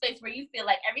mental space where you feel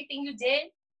like everything you did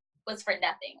was for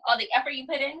nothing. All the effort you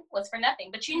put in was for nothing.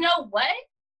 But you know what?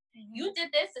 You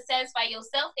did this to satisfy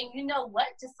yourself, and you know what?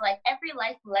 Just like every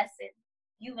life lesson,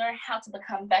 you learn how to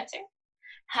become better,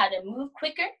 how to move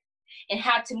quicker, and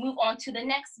how to move on to the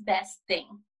next best thing.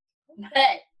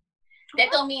 But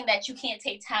that don't mean that you can't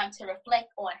take time to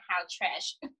reflect on how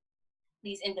trash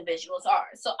these individuals are.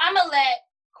 So I'm gonna let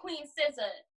Queen SZA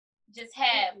just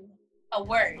have a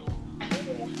word,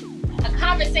 a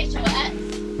conversation with us.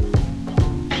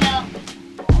 You know.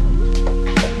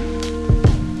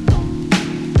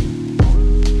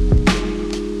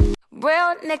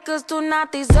 Real niggas do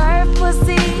not deserve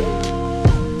pussy.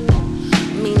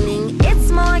 Meaning it's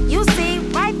more you see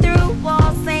right through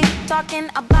walls, ain't talking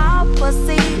about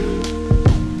pussy.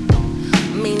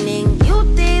 Meaning you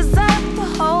deserve the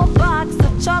whole box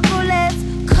of chocolates.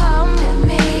 Come with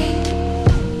me.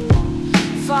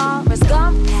 Forrest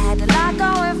Gump had a lot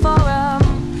going for him,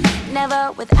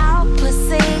 never without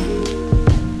pussy.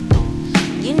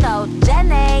 You know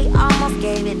Jenny almost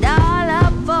gave it all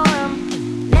up for him,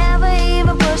 never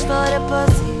even pushed for the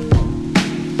pussy.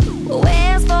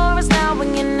 Where's Forrest now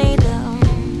when you need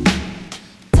him?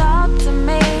 Talk to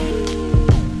me.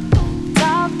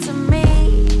 Talk to me.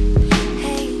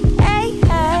 Hey, hey,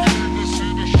 hey.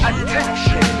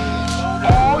 Attention,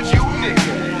 all you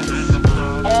niggas,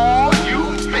 all you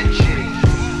bitches.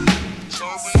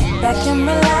 Sit back and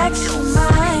relax your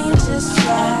mind, just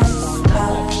right.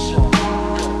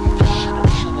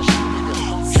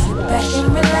 Sit back and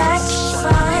relax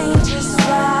your mind, just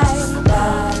right.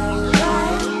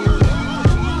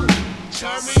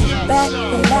 Sit back,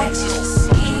 relax,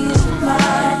 just ease your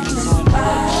mind, just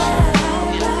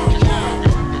right.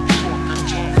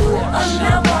 You are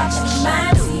not watching my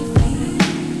TV.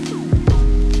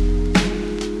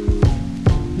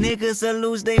 Niggas will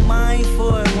lose their mind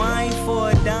for it, wine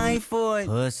for it, dine for it.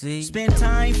 Pussy. Spend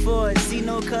time for it, see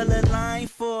no color line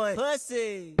for it.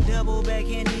 Pussy. Double back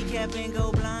handicap and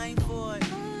go blind for it.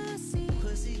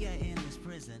 Pussy got endless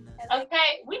prisoner.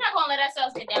 Okay, we're not gonna let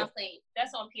ourselves get downplayed.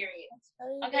 That's on period.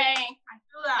 Okay, I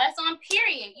feel that. that's on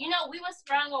period. You know, we were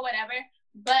sprung or whatever,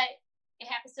 but it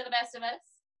happens to the best of us.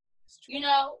 You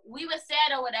know, we were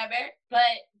sad or whatever, but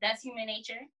that's human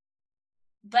nature.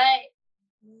 But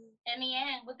in the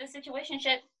end, with the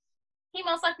situationship, he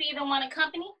most likely either wanted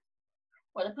company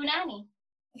or the punani.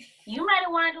 You might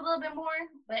have wanted a little bit more,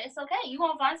 but it's okay. You're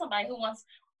gonna find somebody who wants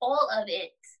all of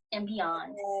it and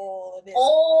beyond. All of this.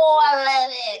 All of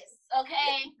it,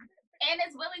 okay? And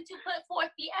is willing to put forth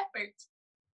the effort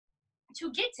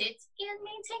to get it and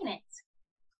maintain it.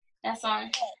 That's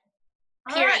on.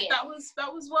 All Period. right, that was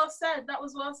well said. That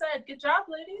was well said. Good job,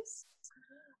 ladies.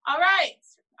 All right.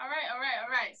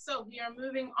 So we are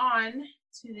moving on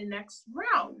to the next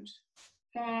round.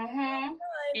 Mm-hmm.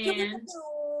 And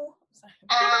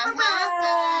Uh-huh.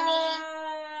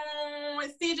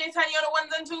 it's DJ Tiny on the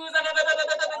ones and twos.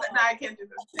 Nah, I can't do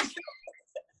this.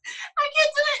 I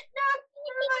can't do it.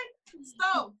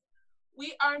 No, so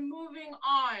we are moving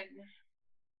on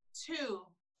to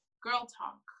girl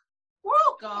talk. We're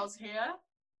all girls here.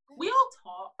 We all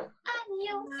talk. I'm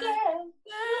your girl.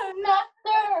 You're not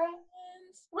girl.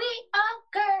 We are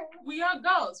girls. We are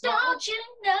girls. Don't you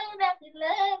know that we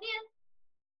love you?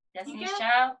 Destiny's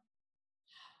Child.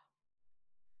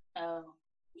 Oh.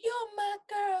 You're my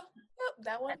girl. Yep,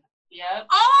 that one. Yep.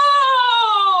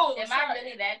 Oh! Am I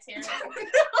really that terrible?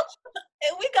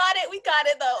 We got it. We got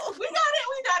it, though. We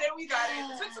got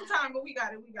it. It took some time, but we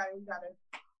got it.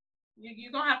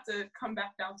 You're going to have to come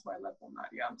back down to our level,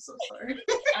 Nadia. I'm so sorry.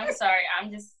 I'm sorry.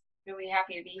 I'm just really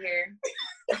happy to be here.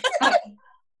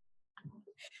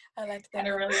 I like that. Had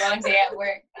a really long day at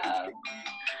work.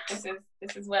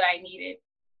 This is what I needed.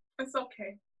 It's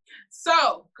okay.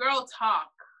 So, girl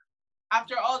talk.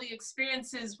 After all the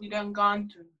experiences we done gone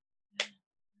through,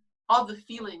 all the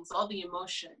feelings, all the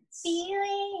emotions.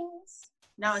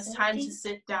 Now it's time to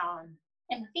sit down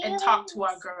and talk to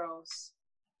our girls.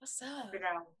 What's up?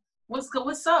 What's good?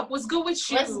 What's up? What's good with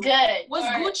you? What's good? What's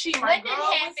or Gucci, my what girl?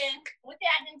 What did happen? What did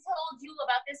I done told you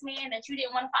about this man that you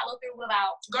didn't want to follow through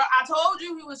about? Girl, I told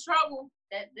you he was trouble.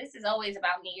 That this is always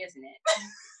about me, isn't it?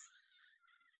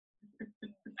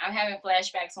 I'm having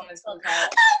flashbacks on this book.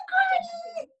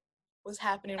 What's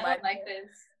happening I right don't like this.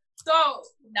 So,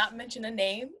 not mention a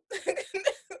name.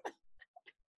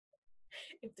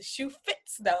 If the shoe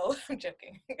fits, though. I'm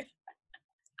joking. if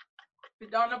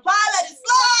it don't apply, let it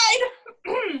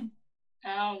slide.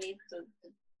 I don't need to.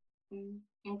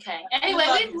 Okay. Anyway,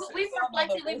 we've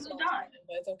reflected. We've moved on.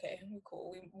 But it's okay. We're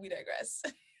cool. We digress.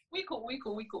 We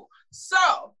cool.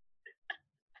 So,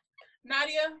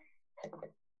 Nadia,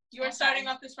 you are starting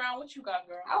off this round. What you got,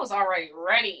 girl? I was already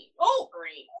ready. Oh,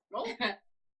 great.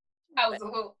 I was a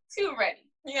little too ready.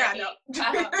 Yeah, ready.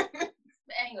 I know.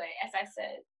 But anyway, as I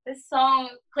said, this song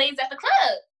plays at the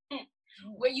club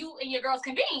where you and your girls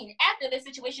convene after the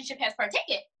situationship has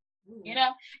partaken. You know,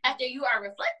 after you are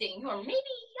reflecting, you are maybe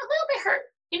a little bit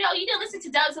hurt. You know, you didn't listen to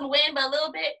Dogs in the Wind, but a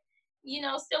little bit, you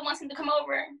know, still wants him to come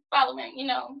over following, you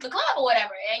know, the club or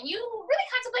whatever. And you really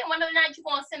contemplate whether or not you're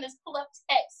going to send this pull-up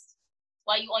text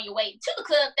while you're on your way to the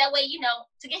club. That way, you know,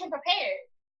 to get him prepared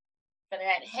for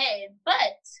that head.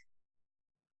 But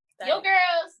your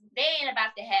girls, they ain't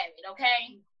about to have it,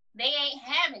 okay? They ain't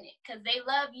having it because they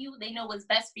love you. They know what's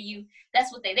best for you.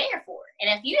 That's what they're there for.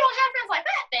 And if you don't have friends like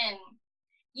that, then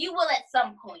you will at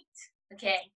some point,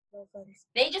 okay?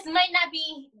 They just might not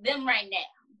be them right now.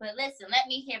 But listen, let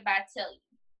me hereby tell you.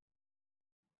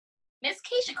 Miss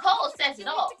Keisha Cole says it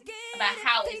all about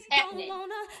how it's happening,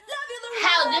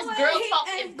 how this girl talk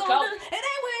is going, how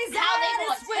they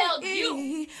want to tell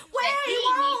you that he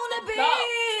needs to go.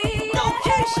 No,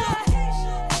 Keisha.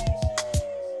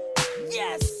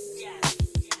 Yes.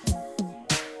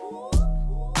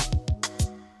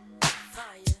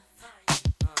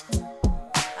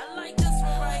 I like this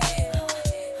one right here.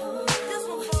 This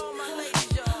one for all my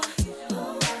ladies, y'all.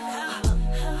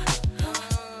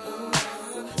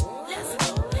 Let's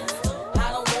go. I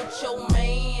don't want your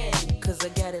man, 'cause I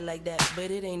got it like that, but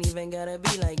it ain't even gotta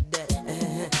be like that.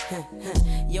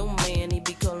 Your man, he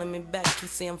be calling me back. He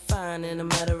say I'm fine, and a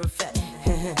matter of fact,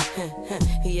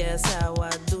 he asks how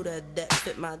I do that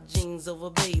fit my jeans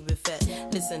over baby fat.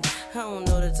 Listen, I don't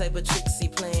know the type of tricks he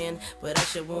playing, but I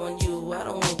should warn you, I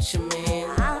don't want your man.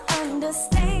 I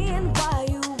understand why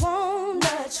you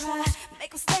wanna try,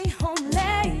 make him stay home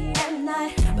late at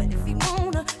night. But if he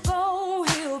wanna go,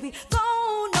 he'll be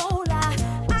gone, no lie.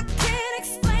 I can't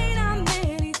explain how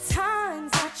many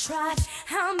times I tried,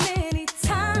 how many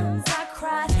times I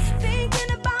cried,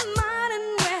 thinking about mine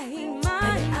and where he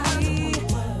might be.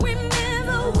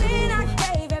 Remember when I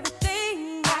gave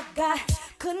everything I got,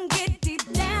 couldn't get deep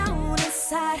down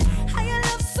inside. How you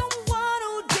love someone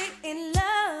who didn't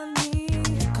love me.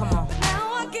 Come on. But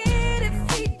now I get if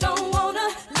he don't wanna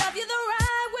love you the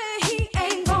right way, he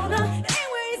ain't gonna.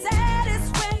 Anywhere he's at is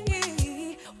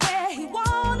where he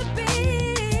wanna be.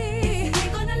 If he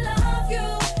ain't gonna love you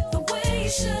the way he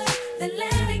should, then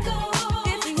let it go.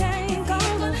 If he ain't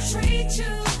gonna treat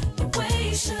you the way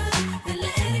he should, then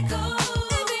let it go.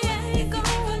 If he ain't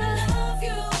gonna love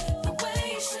you the way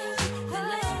he should, then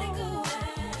let it go.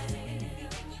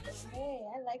 Hey,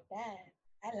 I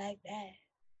like that.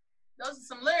 Those are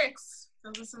some lyrics.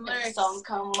 When the song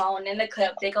come on in the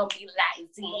club, they gonna be like,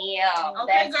 damn.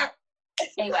 Okay, girl.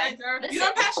 Anyway, Okay, girl. listen. You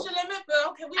don't pass your limit, but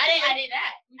okay. I did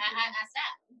that. I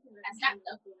stopped. I stopped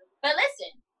though. But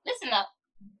listen up.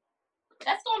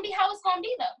 That's gonna be how it's gonna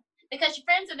be though, because your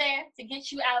friends are there to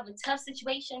get you out of a tough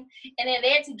situation, and they're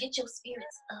there to get your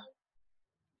spirits up.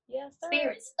 Yes, sir.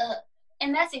 Spirits up,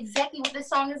 and that's exactly what this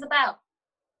song is about.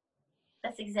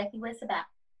 That's exactly what it's about.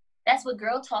 That's what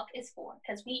girl talk is for,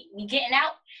 because we getting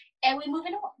out and we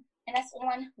moving on, and that's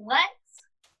on what?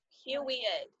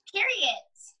 Period. Period.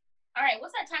 All right,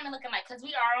 what's our timing looking like? Because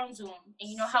we are on Zoom, and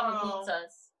you know how it boots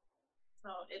us.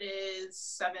 So it is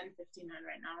 7:59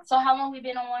 right now. So how long we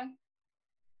been on?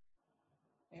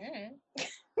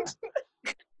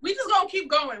 We just gonna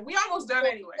keep going. We almost done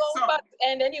anyway. So.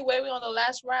 And anyway, we're on the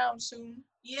last round soon.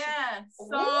 Yeah.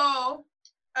 So,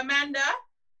 Amanda,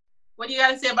 what do you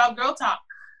got to say about girl talk?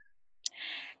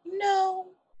 You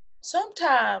know,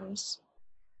 sometimes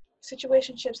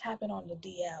situationships happen on the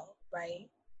DL, right?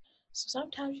 So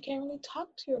sometimes you can't really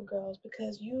talk to your girls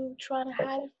because you trying to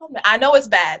hide it from them. I know it's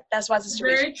bad. That's why it's a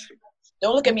situation. Very true.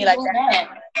 Don't look at me like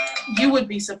that. You would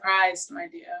be surprised, my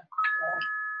dear.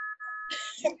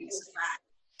 You'd be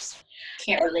surprised.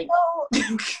 Can't relate.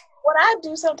 What I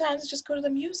do sometimes is just go to the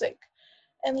music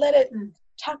and let it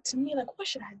talk to me. Like, what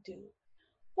should I do?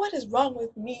 What is wrong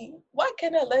with me? Why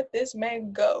can't I let this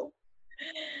man go?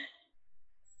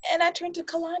 And I turn to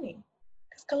Kalani,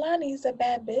 because Kalani is a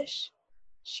bad bitch.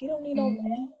 She don't need no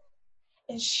man,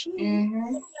 and she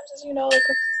sometimes is, you know, like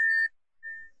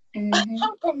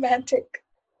romantic.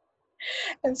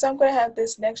 And so I'm gonna have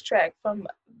this next track from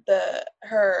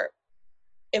her.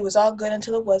 It was all good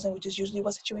until it wasn't, which is usually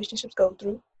what situationships go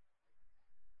through.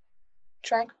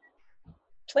 Track,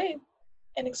 play,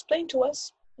 and explain to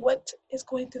us what is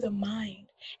going through the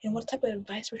mind and what type of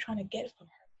advice we're trying to get from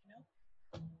her. You know,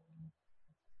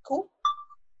 cool.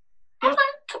 Okay,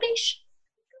 capiche.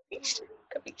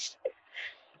 Capiche.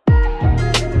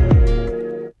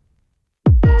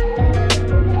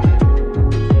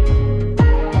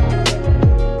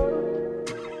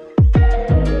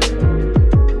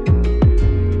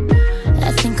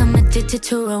 I think I'm addicted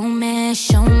to romance,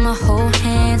 showing my whole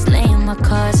hands, laying my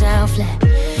cards out flat.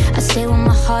 I stay with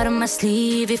my heart on my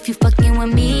sleeve. If you fucking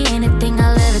with me, anything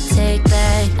I'll ever take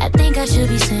back. I think I should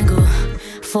be single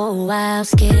for a while,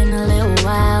 skating a little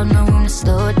wild, no room to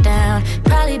slow it down.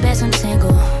 Probably best I'm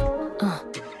single,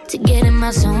 to get in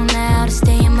my zone now, to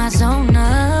stay in my zone.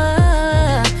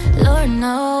 Lord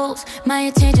knows my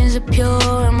intentions are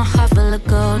pure and my heart full of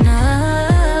gold.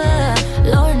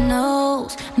 Lord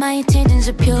knows my intentions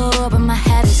are pure, but my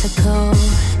habits are cold.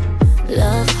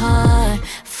 Love hard,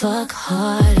 fuck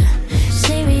harder.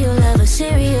 Serial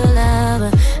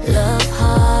lover. Love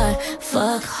hard,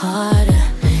 fuck harder.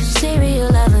 Serial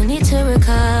lover, need to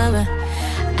recover.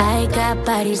 I got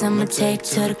bodies I'ma take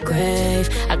to the grave.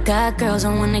 I got girls I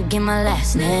wanna give my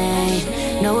last name.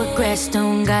 No regrets,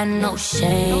 don't got no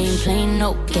shame. Playing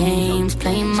no games,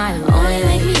 playing my role. Only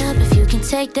wake me up if you can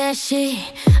take that shit.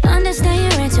 Understand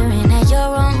you're entering at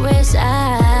your own risk.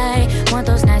 I want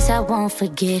those nights I won't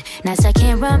forget, nights I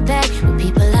can't run back with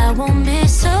people I won't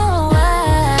miss. So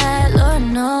I, Lord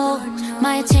knows,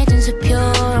 my intentions are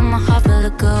pure and my heart full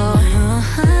of gold.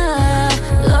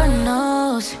 Lord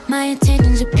knows, my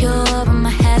intentions are pure, but my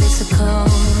habits are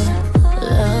cold.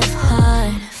 Love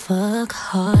hard, fuck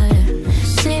harder.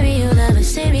 Serial lover.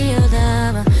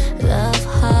 Love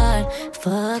hard,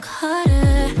 fuck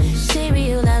harder.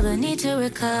 Serial lover, need to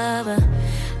recover.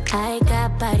 I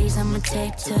got bodies I'ma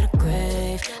take to the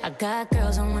grave. I got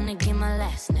girls I wanna give my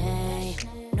last name.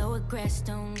 No regrets,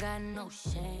 don't got no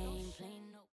shame.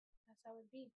 That's how it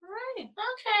be. Right.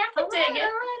 Okay, I can dig it. All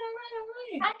right.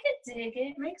 I could dig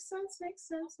it. Makes sense.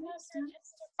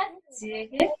 I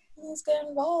dig it. Things get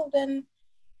involved, and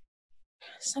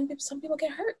some people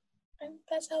get hurt, and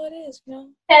that's how it is, you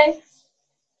know. Okay.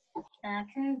 I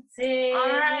can dig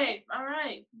it. All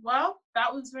right. Well,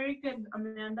 that was very good,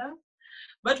 Amanda.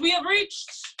 But we have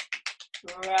reached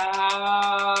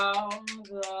round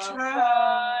the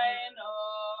final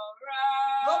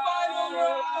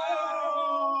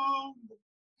round.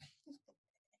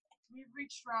 We've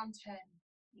reached round 10.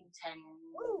 10.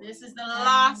 This is the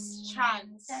last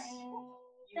chance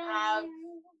you have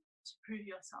to prove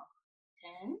yourself.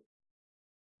 10.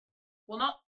 Well,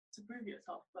 not to prove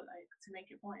yourself, but like to make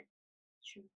your point.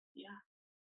 True. Yeah.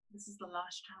 This is the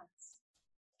last chance.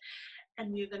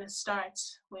 And we're gonna start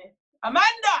with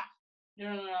Amanda.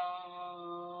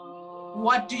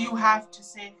 What do you have to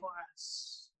say for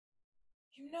us?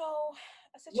 You know,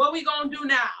 what we gonna do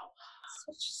now?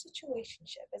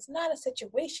 Situationship. It's not a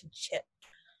situationship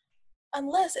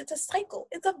unless it's a cycle.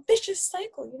 It's a vicious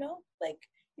cycle, you know? Like,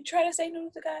 you try to say no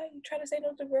to the guy, you try to say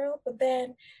no to the girl, but then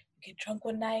you get drunk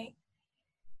one night,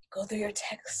 you go through your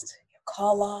text, your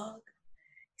call log,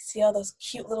 you see all those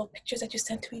cute little pictures that you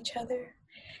sent to each other,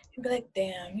 and be like,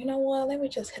 damn, you know what? Let me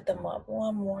just hit them up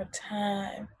one more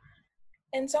time.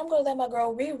 And so I'm going to let my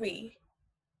girl Riri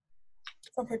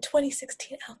from her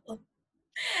 2016 album,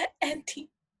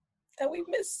 Auntie, that we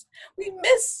miss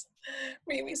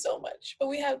Riri so much. But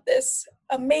we have this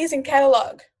amazing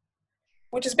catalog,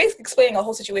 which is basically explaining a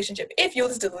whole situationship if you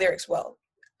listen to the lyrics well.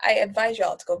 I advise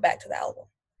y'all to go back to the album.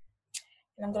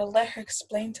 And I'm going to let her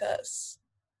explain to us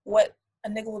what a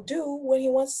nigga will do when he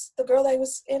wants the girl that he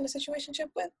was in a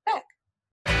situationship with back.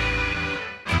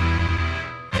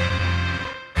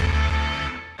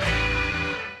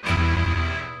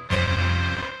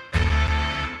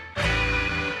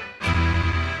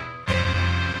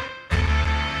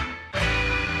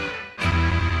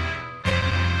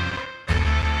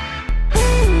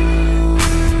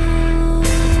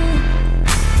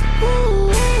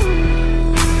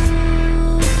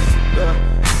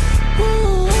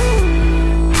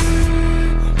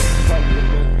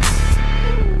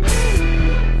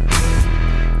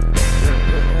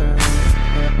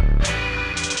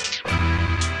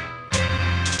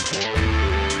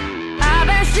 I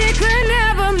bet she could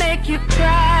never make you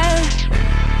cry,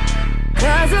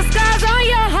 'cause the scars on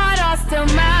your heart are still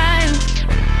mine.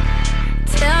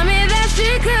 Tell me that she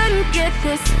couldn't get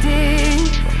this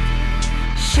deep.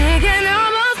 She can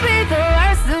almost be the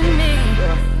worst of me.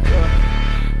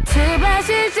 Too bad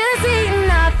she's just eating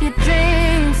off your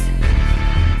dreams.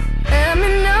 Let me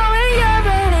know when you're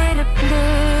ready to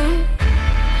bleed.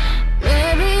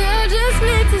 Maybe you just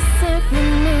need to sit for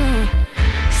me.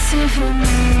 Sit for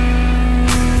me.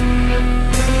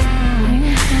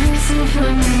 Sit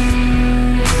for me.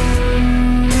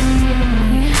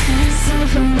 Sit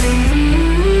for me.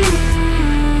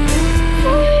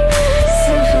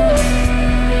 Sit for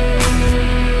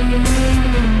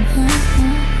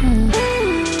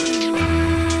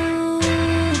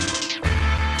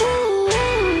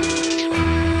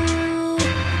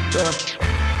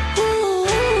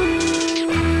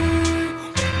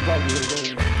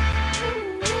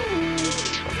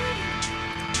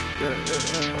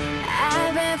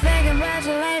I've been thinking about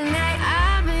you late night.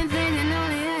 I've been thinking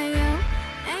only of you.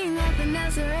 Ain't nothing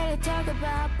else to really talk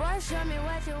about. Boy, show me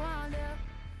what you want to do.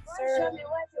 Sir,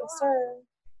 yes, sir.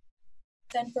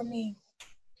 Send for me.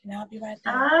 And I'll be right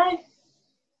there. Alright.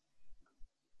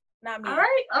 Not me.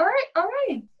 Alright.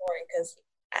 Sorry, because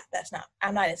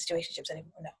I'm not in situationships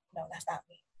anymore. No, that's not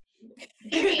me.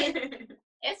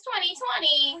 It's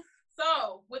 2020.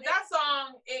 So with that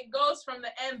song, it goes from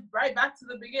the end right back to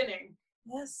the beginning.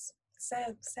 Yes,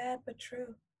 sad but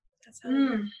true. That's how.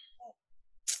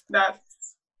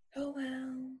 That's Oh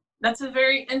well. That's a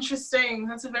very interesting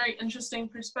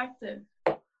perspective.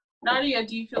 Nadia,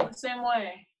 do you feel the same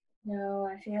way? No,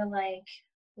 I feel like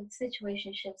with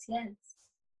situationships, yes,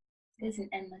 it's an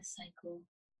endless cycle.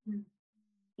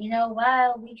 You know,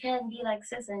 while we can be like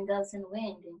sis and dust in the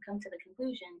wind and come to the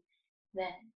conclusion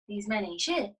that these men ain't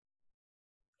shit,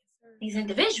 these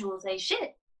individuals ain't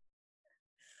shit.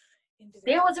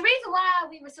 There was a reason why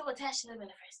we were so attached to them in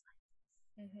the first place.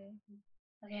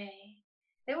 Okay.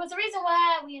 There was a reason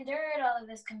why we endured all of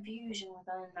this confusion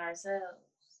within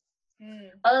ourselves.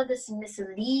 All of this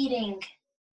misleading,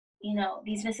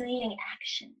 these misleading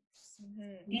actions,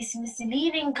 these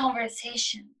misleading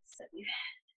conversations that we've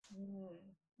had.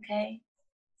 Okay?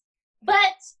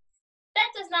 But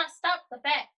that does not stop the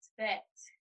fact that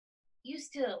you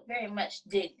still very much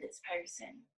dig this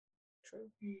person.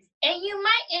 True. And you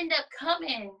might end up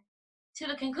coming to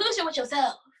the conclusion with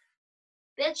yourself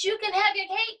that you can have your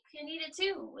cake and eat it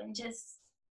too, and just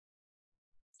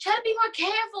try to be more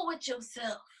careful with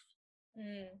yourself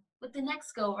with the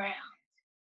next go round,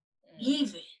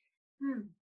 even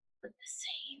with the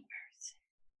same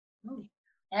person.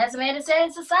 As Amanda said,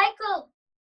 it's a cycle.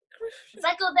 A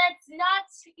cycle that's not,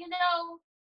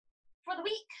 for the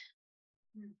weak.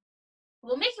 It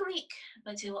will make you weak,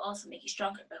 but it will also make you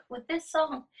stronger. But with this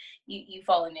song, you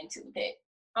falling into the pit.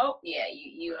 Oh yeah,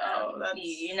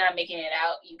 you're not making it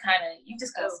out. You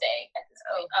just gonna stay at this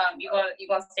point. You're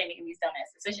gonna stay making these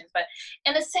dumbass decisions. But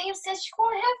in the same sense, you're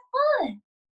gonna have fun.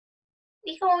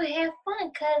 We gonna have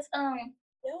fun, cause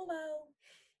YOLO.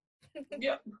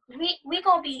 Yeah. We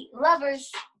gonna be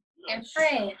lovers and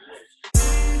friends.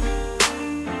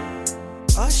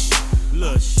 Hush.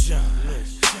 Lil Sean.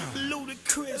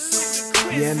 Ludacris.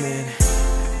 Yeah, man.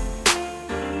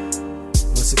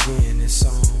 Once again, this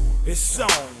song.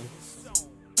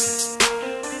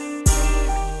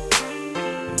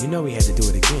 You know we had to do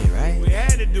it again, right? We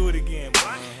had to do it again, boy.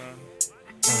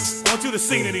 I want you to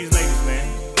sing to these ladies, man.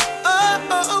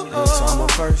 So I'm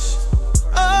up first.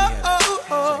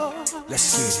 Let's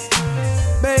get it.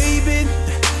 Baby,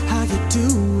 how you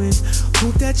doing?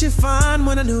 Hope that you're fine.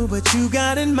 Wanna know what you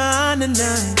got in mind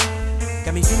tonight.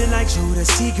 Got me feeling like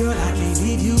Jodeci, girl, I can't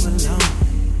leave you alone.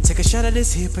 Take a shot of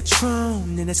this here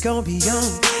Patron, and it's gonna be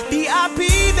on. VIP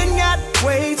then got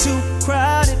way too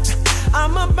crowded.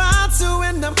 I'm about to,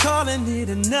 and I'm calling it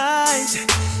a night.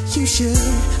 You should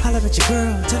holler at your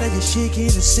girl, tell her you're shaking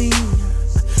the scene.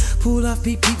 Pull off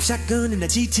beep beep shotgun in the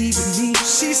GT with me.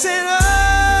 She said, oh,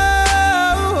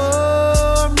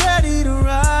 I'm ready to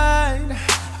ride.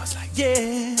 I was like,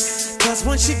 yeah. Cause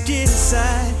once you get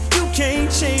inside, you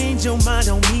can't change your mind.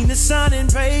 Don't mean to sound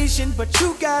impatient, but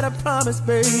you gotta promise,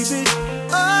 baby.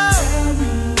 Oh,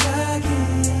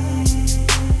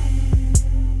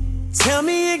 tell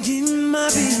me again, my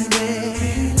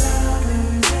baby.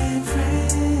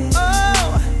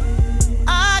 Oh,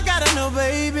 I gotta know,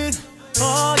 baby.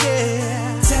 Oh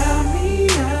yeah. Tell me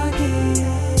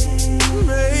again.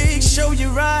 Make sure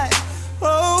you're right.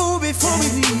 Oh, before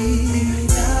we leave.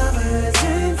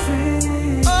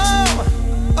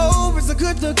 Oh, it's a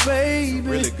good look, baby.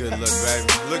 Really good look, baby.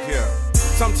 Look here.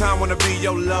 Sometime wanna be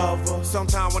your lover.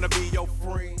 Sometime wanna be your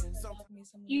friend.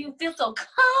 You feel so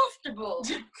comfortable.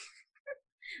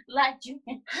 Like you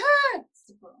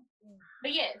comfortable.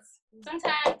 But yes,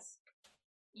 sometimes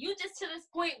you just to this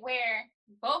point where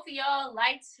both of y'all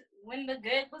liked when the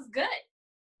good was good,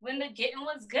 when the getting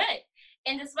was good.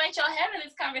 And despite y'all having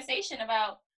this conversation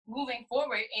about moving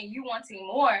forward and you wanting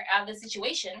more out of the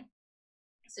situationship,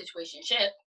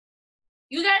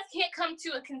 you guys can't come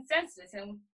to a consensus.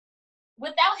 And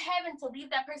without having to leave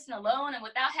that person alone and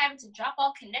without having to drop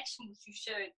all connection, which you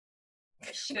should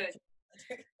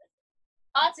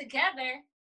altogether,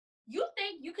 you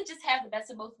think you could just have the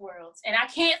best of both worlds. And I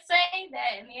can't say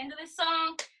that in the end of this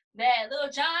song that Lil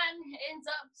Jon ends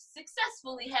up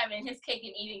successfully having his cake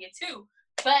and eating it too.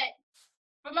 But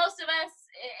for most of us,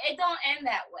 it don't end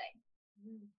that way.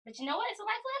 But you know what? It's a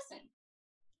life lesson.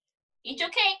 Eat your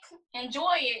cake,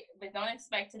 enjoy it, but don't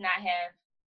expect to not have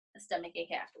a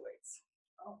stomachache afterwards.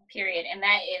 Period. And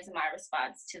that is my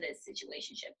response to this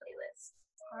situationship playlist.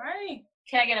 All right.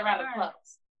 Can I get a round of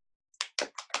applause?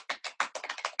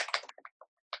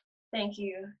 Thank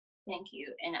you,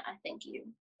 and I thank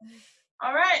you.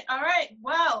 All right.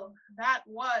 Well, that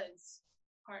was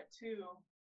part 2.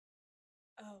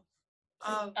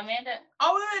 Amanda.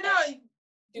 Oh wait, no.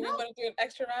 Do we want to do an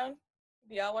extra round?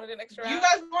 Do y'all want to do an extra round? You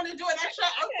guys want to do an extra?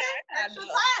 Okay, extra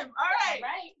time. All right.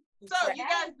 So you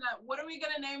guys, what are we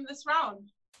gonna name this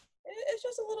round? It's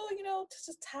just a little, to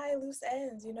just tie loose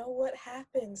ends. You know what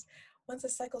happens once the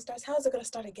cycle starts? How is it gonna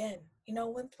start again?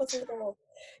 What's a little,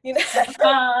 we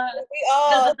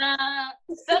all.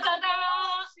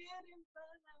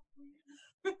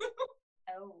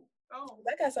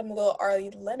 I got some little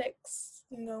Arlie Lennox,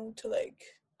 to like.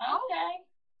 Okay,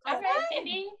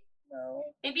 baby.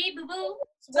 Baby, boo boo.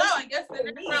 So I guess the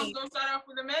next round's gonna start off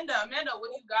with Amanda. Amanda,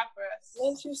 what you got for us?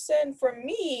 Once you send for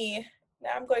me,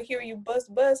 now I'm gonna hear you buzz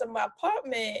in my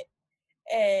apartment,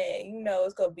 and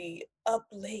it's gonna be up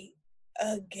late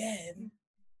again.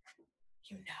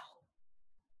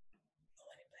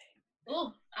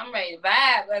 Ooh, I'm ready to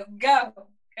vibe. Let's go.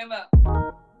 Come on.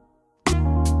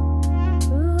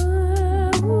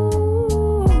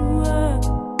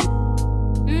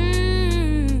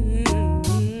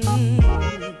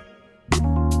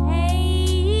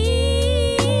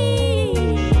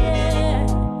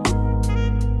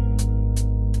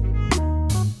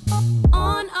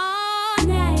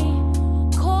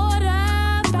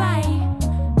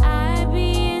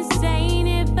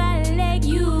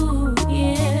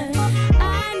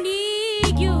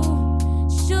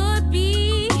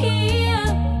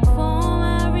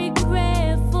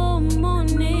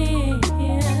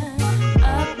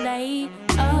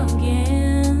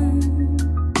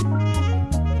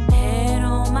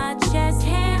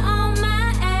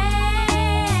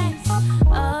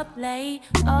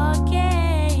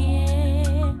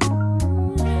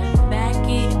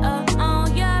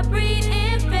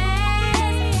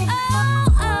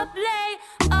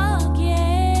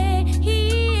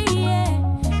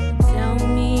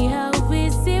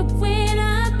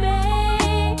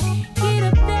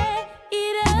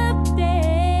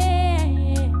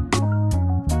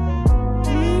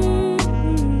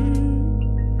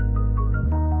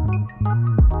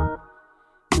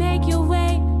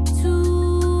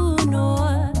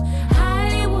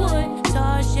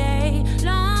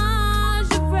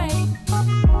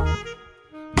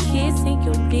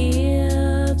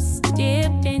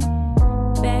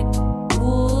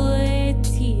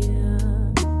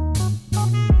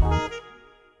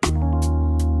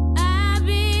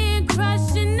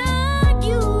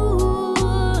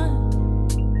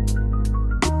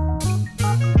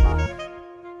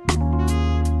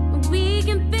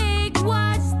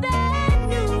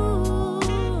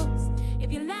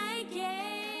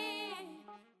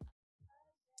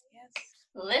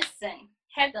 Listen,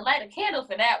 had to light a candle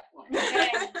for that one. Okay?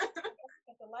 Get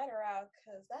the lighter out,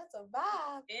 because that's a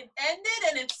vibe. It ended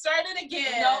and it started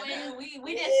again. No,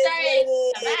 we just started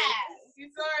a vibe. You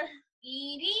saw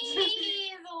It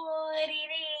is what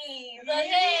it is.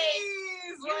 Okay.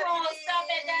 You gonna stop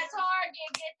at that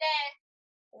Target, get that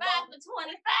 5 for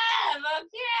 $25.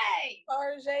 Okay.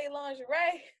 Target lingerie.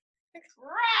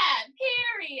 Right.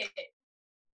 Period.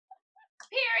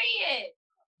 Period.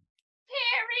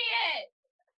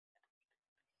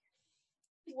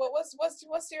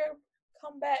 What's your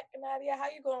comeback, Nadia? How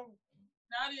you going?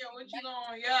 Nadia, what you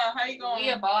going? Yeah, how you going? We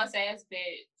a boss ass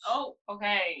bitch. Oh,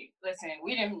 okay. Listen,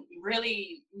 we didn't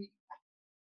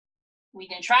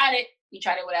tried it. We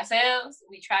tried it with ourselves.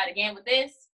 We tried again with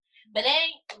this, but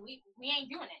we ain't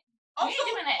doing it. We ain't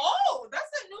doing that. Oh,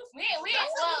 that's a new. We ain't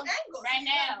angle. Right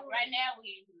now we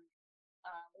ain't doing it.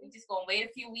 We just gonna wait a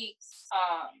few weeks.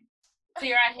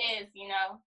 Clear our heads,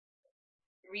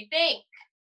 rethink,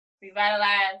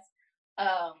 revitalize,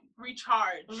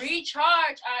 recharge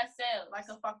ourselves like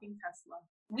a fucking Tesla.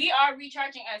 We are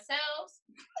recharging ourselves.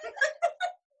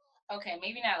 Okay,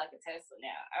 maybe not like a Tesla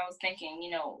now. I was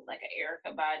thinking, like an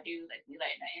Erica Badu, like we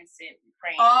lighting an incense, we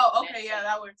praying. Oh, okay, yeah,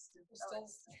 that works too.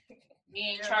 We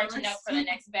ain't charging up for the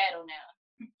next battle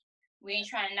now. We ain't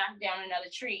trying to knock down another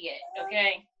tree yet,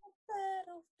 okay?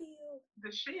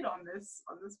 The shade on this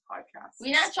podcast.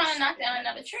 We're not trying to knock down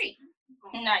another tree.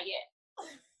 Not yet.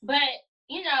 But,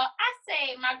 I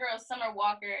say my girl Summer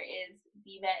Walker is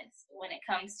the best when it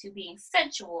comes to being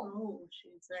sensual. Oh,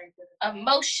 she's very good.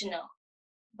 Emotional.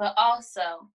 But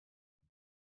also,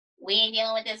 we ain't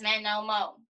dealing with this man no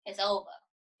more. It's over.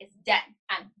 It's done.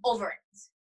 I'm over it.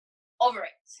 Over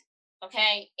it.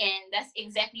 Okay? And that's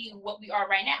exactly what we are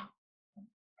right now.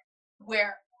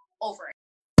 We're over it.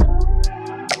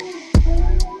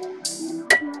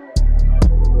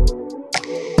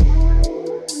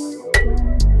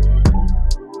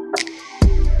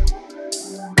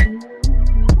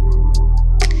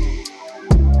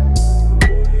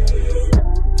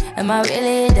 Am I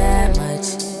really that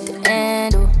much to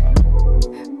handle?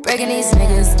 Breaking these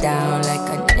niggas down like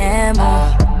an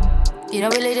ammo. You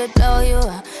don't really just blow you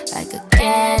out like a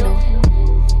candle.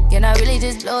 Can I really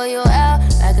just blow you out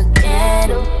like a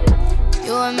candle?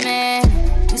 You a man,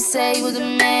 you say you was a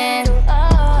man.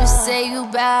 You say you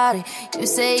bout it, you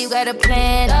say you got a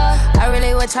plan. I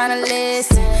really was tryna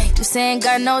listen, you say ain't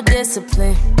got no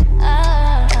discipline.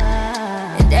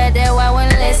 And that why I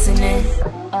wasn't listening.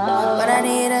 But I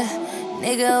need a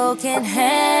nigga who can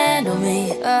handle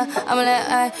me. I'm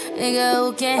like, nigga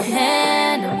who can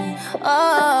handle me.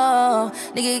 Oh,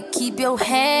 nigga, keep your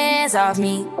hands off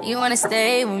me. You wanna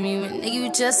stay with me, but nigga,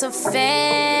 you just a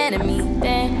fan of me.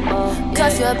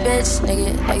 Cuff your bitch,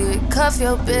 nigga, cuff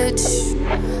your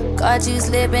bitch. Caught you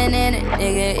slipping in it,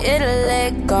 nigga, it'll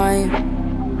let go.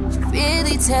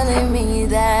 Really telling me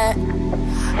that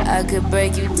I could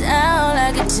break you down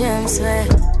like a gym sweat.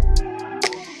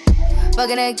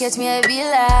 Fucking to catch me, I be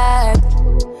like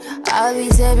I'll be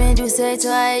tipping, you say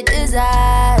till I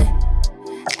desire.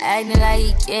 Acting like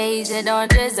he gay, that don't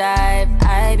deserve.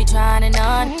 I be trying to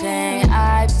numb the pain,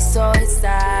 I be so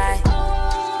excited.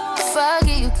 Fuck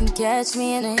it, you can catch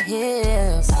me in the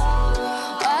hills.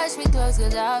 Watch me close,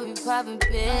 cause I'll be popping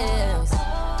pills. All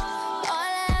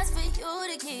I ask for you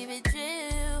to keep it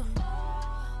real.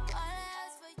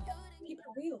 Keep it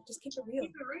real. Just keep it real.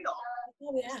 Keep it real.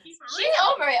 Yeah. She's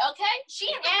over it, okay? She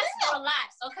didn't ask for a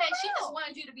lot, okay? She just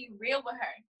wanted you to be real with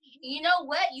her. And you know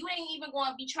what? You ain't even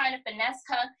going to be trying to finesse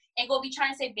her and go be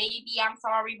trying to say, baby, I'm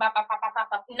sorry, blah, blah, blah, blah,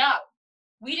 blah. No.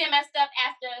 We didn't mess up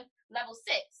after level 6.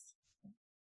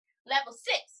 Level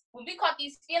 6. When we caught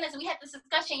these feelings and we had this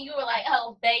discussion, you were like,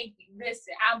 oh, baby,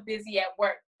 listen, I'm busy at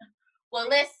work. Well,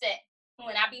 listen,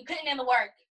 when I be putting in the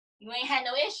work, you ain't had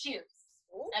no issues,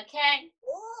 okay?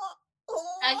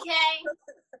 Okay?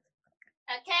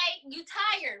 Okay? You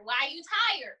tired. Why are you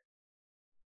tired?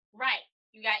 Right.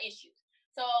 You got issues.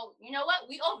 So, you know what?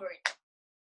 We over it.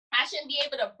 I shouldn't be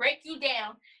able to break you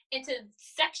down into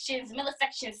sections,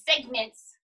 millisections,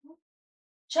 segments,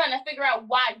 trying to figure out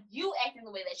why you acting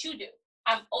the way that you do.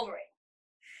 I'm over it.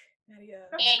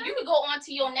 Yeah. And you can go on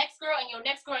to your next girl and your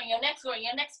next girl and your next girl and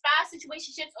your next 5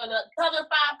 situationships or the other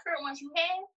 5 current ones you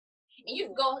have. And you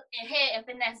can go ahead and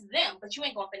finesse them, but you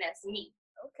ain't going to finesse me.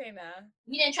 Okay, now.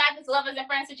 We didn't try this lovers and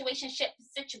friends situation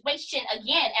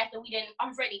again after we didn't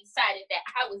already decided that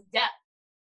I was done.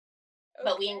 Okay.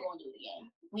 But we ain't gonna do it again.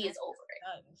 We is over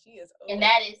it. She is over and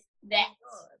that is that.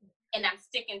 And I'm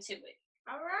sticking to it.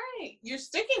 All right. You're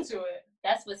sticking to it.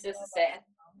 That's what sister said.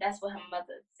 That's what her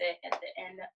mother said at the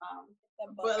end.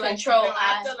 But control.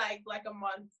 After like a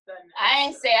month, then I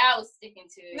ain't say I was sticking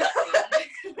to it.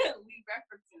 We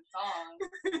referencing songs.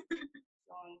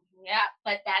 Yeah,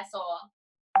 but that's all.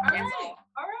 All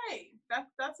right.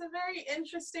 That's a very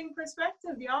interesting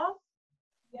perspective, y'all.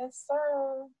 Yes,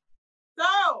 sir.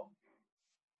 So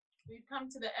we've come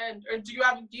to the end. Or do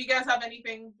you guys have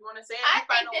anything you want to say? I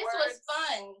think Final this was words?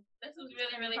 fun. This was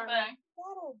really, really fun.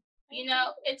 Wow. You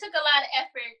know, it took a lot of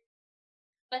effort.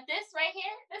 But this right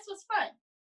here, this was fun.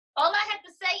 All I have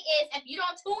to say is, if you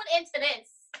don't tune into this,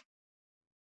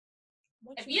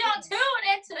 What if you don't tune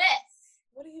into this,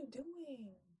 what are you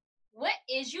doing? what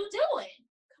is you doing?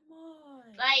 Come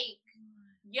on. Like,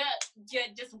 you're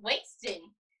just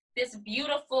wasting this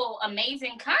beautiful,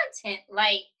 amazing content.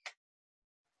 Like,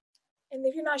 And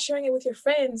if you're not sharing it with your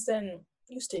friends, then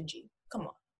you stingy. Come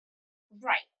on.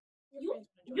 right. Your friends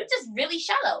will enjoy You it. just really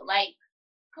shallow. Like,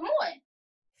 come on.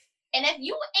 And if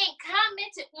you ain't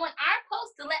commented on our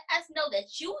post to let us know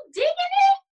that you digging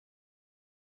it,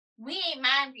 we ain't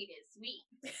mind readers. We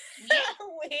We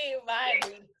mind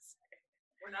readers.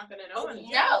 We're not gonna know.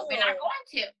 anything. no, we're not going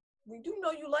to. We do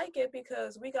know you like it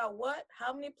because we got what?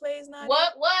 How many plays now?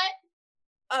 What?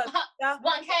 1,000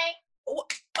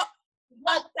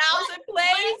 1,000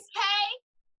 plays? 1K?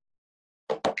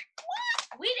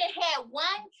 We done had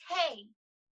 1K.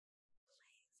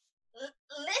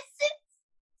 Listen,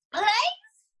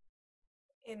 plays,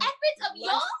 efforts of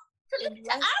y'all to listen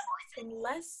to our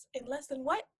voices. In less than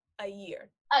what? A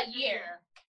year. A year.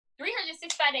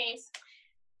 365 days.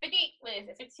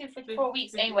 54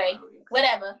 weeks anyway.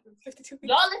 Whatever. 52 weeks.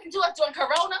 Y'all listen to us during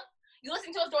Corona. You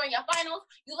listen to us during your finals.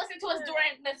 You listen to us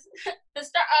during the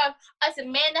start of us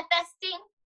manifesting.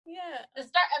 Yeah. The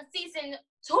start of season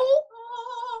 2.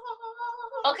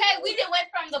 Okay, we done went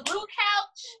from the blue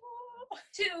couch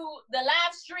to the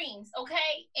live streams,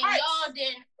 okay? And y'all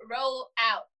didn't roll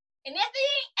out. And if it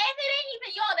ain't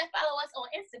even y'all that follow us on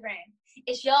Instagram,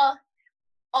 it's y'all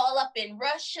all up in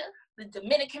Russia, the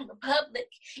Dominican Republic,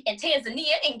 and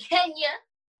Tanzania, and Kenya,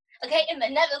 okay, in the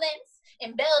Netherlands,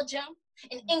 in Belgium,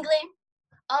 in England,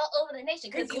 all over the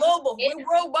nation. We're global. We're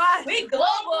worldwide. We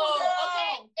global,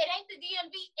 okay? It ain't the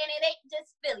DMV, and it ain't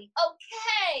just Philly,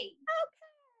 okay?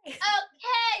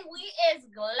 Okay, we is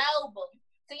global.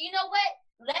 So you know what?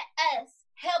 Let us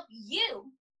help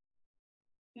you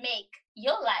make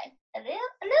your life a little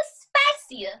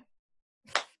spicier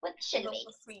with the sugar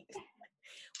babies. Sweet.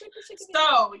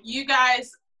 So you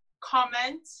guys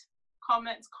comment.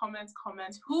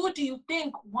 Who do you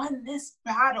think won this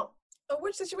battle?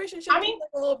 Which situation should be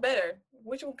a little better?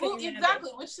 Which one can you exactly?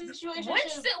 handle? Which situation? What do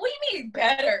you mean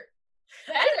better?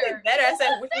 Better. I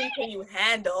said, which one can you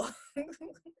handle?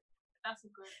 That's a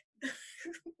good.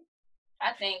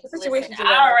 I think, Situation listen,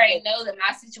 I already know that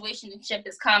my situationship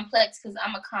is complex because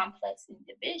I'm a complex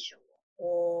individual.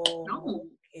 Oh,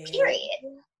 okay. Period.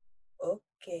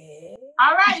 Okay.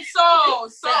 All right, so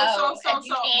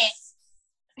you can't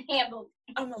handle.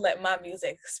 I'm gonna let my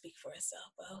music speak for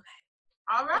itself. Okay.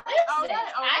 All right.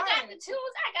 I got the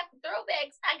tunes, I got the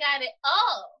throwbacks, I got it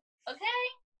all. Okay,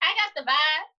 I got the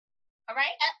vibe. All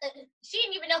right. She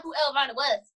didn't even know who Elvira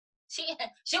was.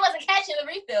 She wasn't catching the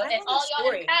refill. And all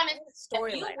y'all in the comments,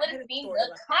 if you would have seen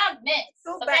the comments,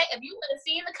 okay? If you would have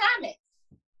seen the comments,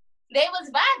 they was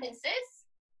vibing, sis.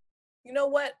 You know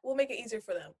what? We'll make it easier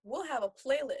for them. We'll have a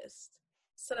playlist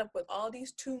set up with all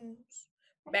these tunes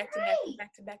back to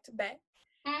back.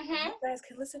 Mm-hmm. You guys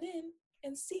can listen in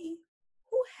and see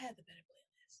who had the better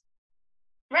playlist.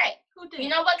 Right. Who did? You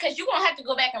know what? Because you're going to have to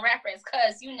go back and reference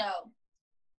because, 3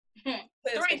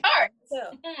 parts.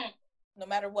 No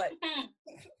matter what.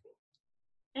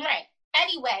 Right.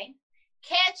 Anyway,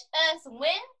 catch us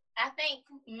when? I think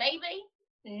maybe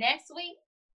next week.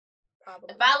 Probably.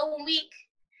 The following week,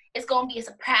 it's going to be a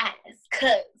surprise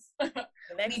because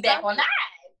we back on live.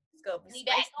 We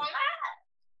back on live.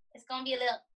 It's going to be a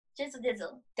little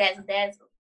jizzle, dazzle.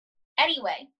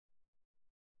 Anyway,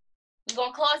 we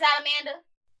going to close out, Amanda?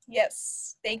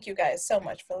 Yes. Thank you guys so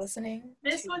much for listening.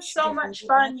 This was so much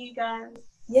fun, you guys.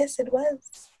 Yes, it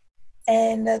was.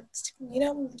 And,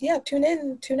 tune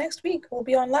in to next week. We'll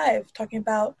be on live talking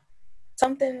about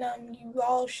something you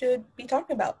all should be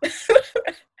talking about.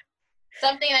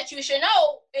 Something that you should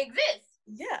know exists.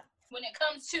 Yeah. When it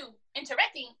comes to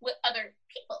interacting with other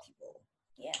people.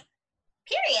 Yeah.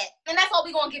 Period. And that's all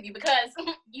we're going to give you because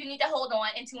you need to hold on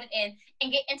and tune in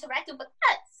and get interactive with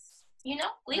us.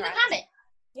 Leave a comment.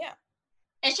 Yeah.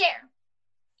 And share.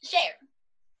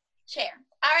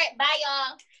 All right. Bye,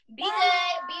 y'all. Be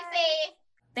good. Be safe.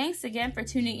 Thanks again for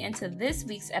tuning into this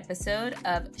week's episode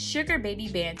of Sugar Baby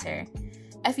Banter.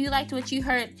 If you liked what you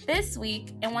heard this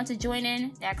week and want to join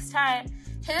in next time,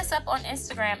 hit us up on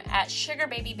Instagram at Sugar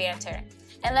Baby Banter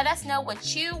and let us know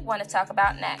what you want to talk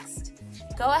about next.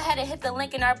 Go ahead and hit the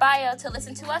link in our bio to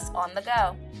listen to us on the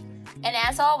go. And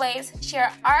as always,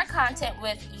 share our content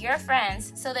with your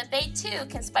friends so that they too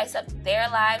can spice up their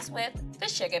lives with the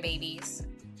Sugar Babies.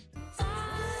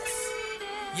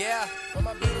 Yeah, where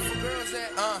my beautiful girls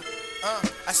at?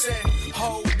 I said,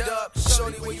 hold up,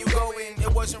 shorty, where you going?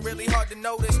 It wasn't really hard to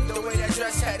notice the way that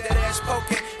dress had that ass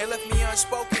poking. It left me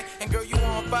unspoken. And girl, you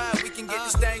on fire, we can get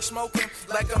this thing smoking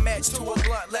like a match to a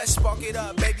blunt. Let's spark it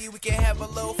up, baby, we can have a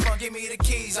little fun. Give me the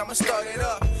keys, I'ma start it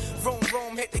up. Vroom,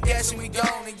 vroom, hit the gas and we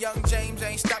gone. And young James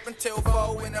ain't stopping till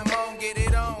 4 in the morning. Get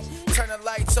it on, turn the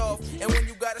lights off. And when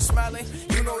you got her smiling,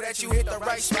 you know that you hit the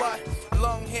right spot.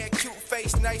 Long hair, cute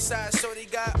face, nice eyes. So they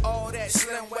got all that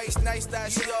slim waist, nice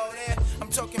thighs, she all there. I'm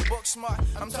talking book smart,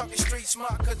 I'm talking street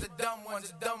smart. Cause the dumb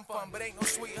ones are dumb fun, but ain't no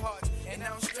sweethearts. And I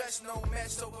don't stress no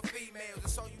mess over females,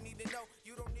 that's all you need to know.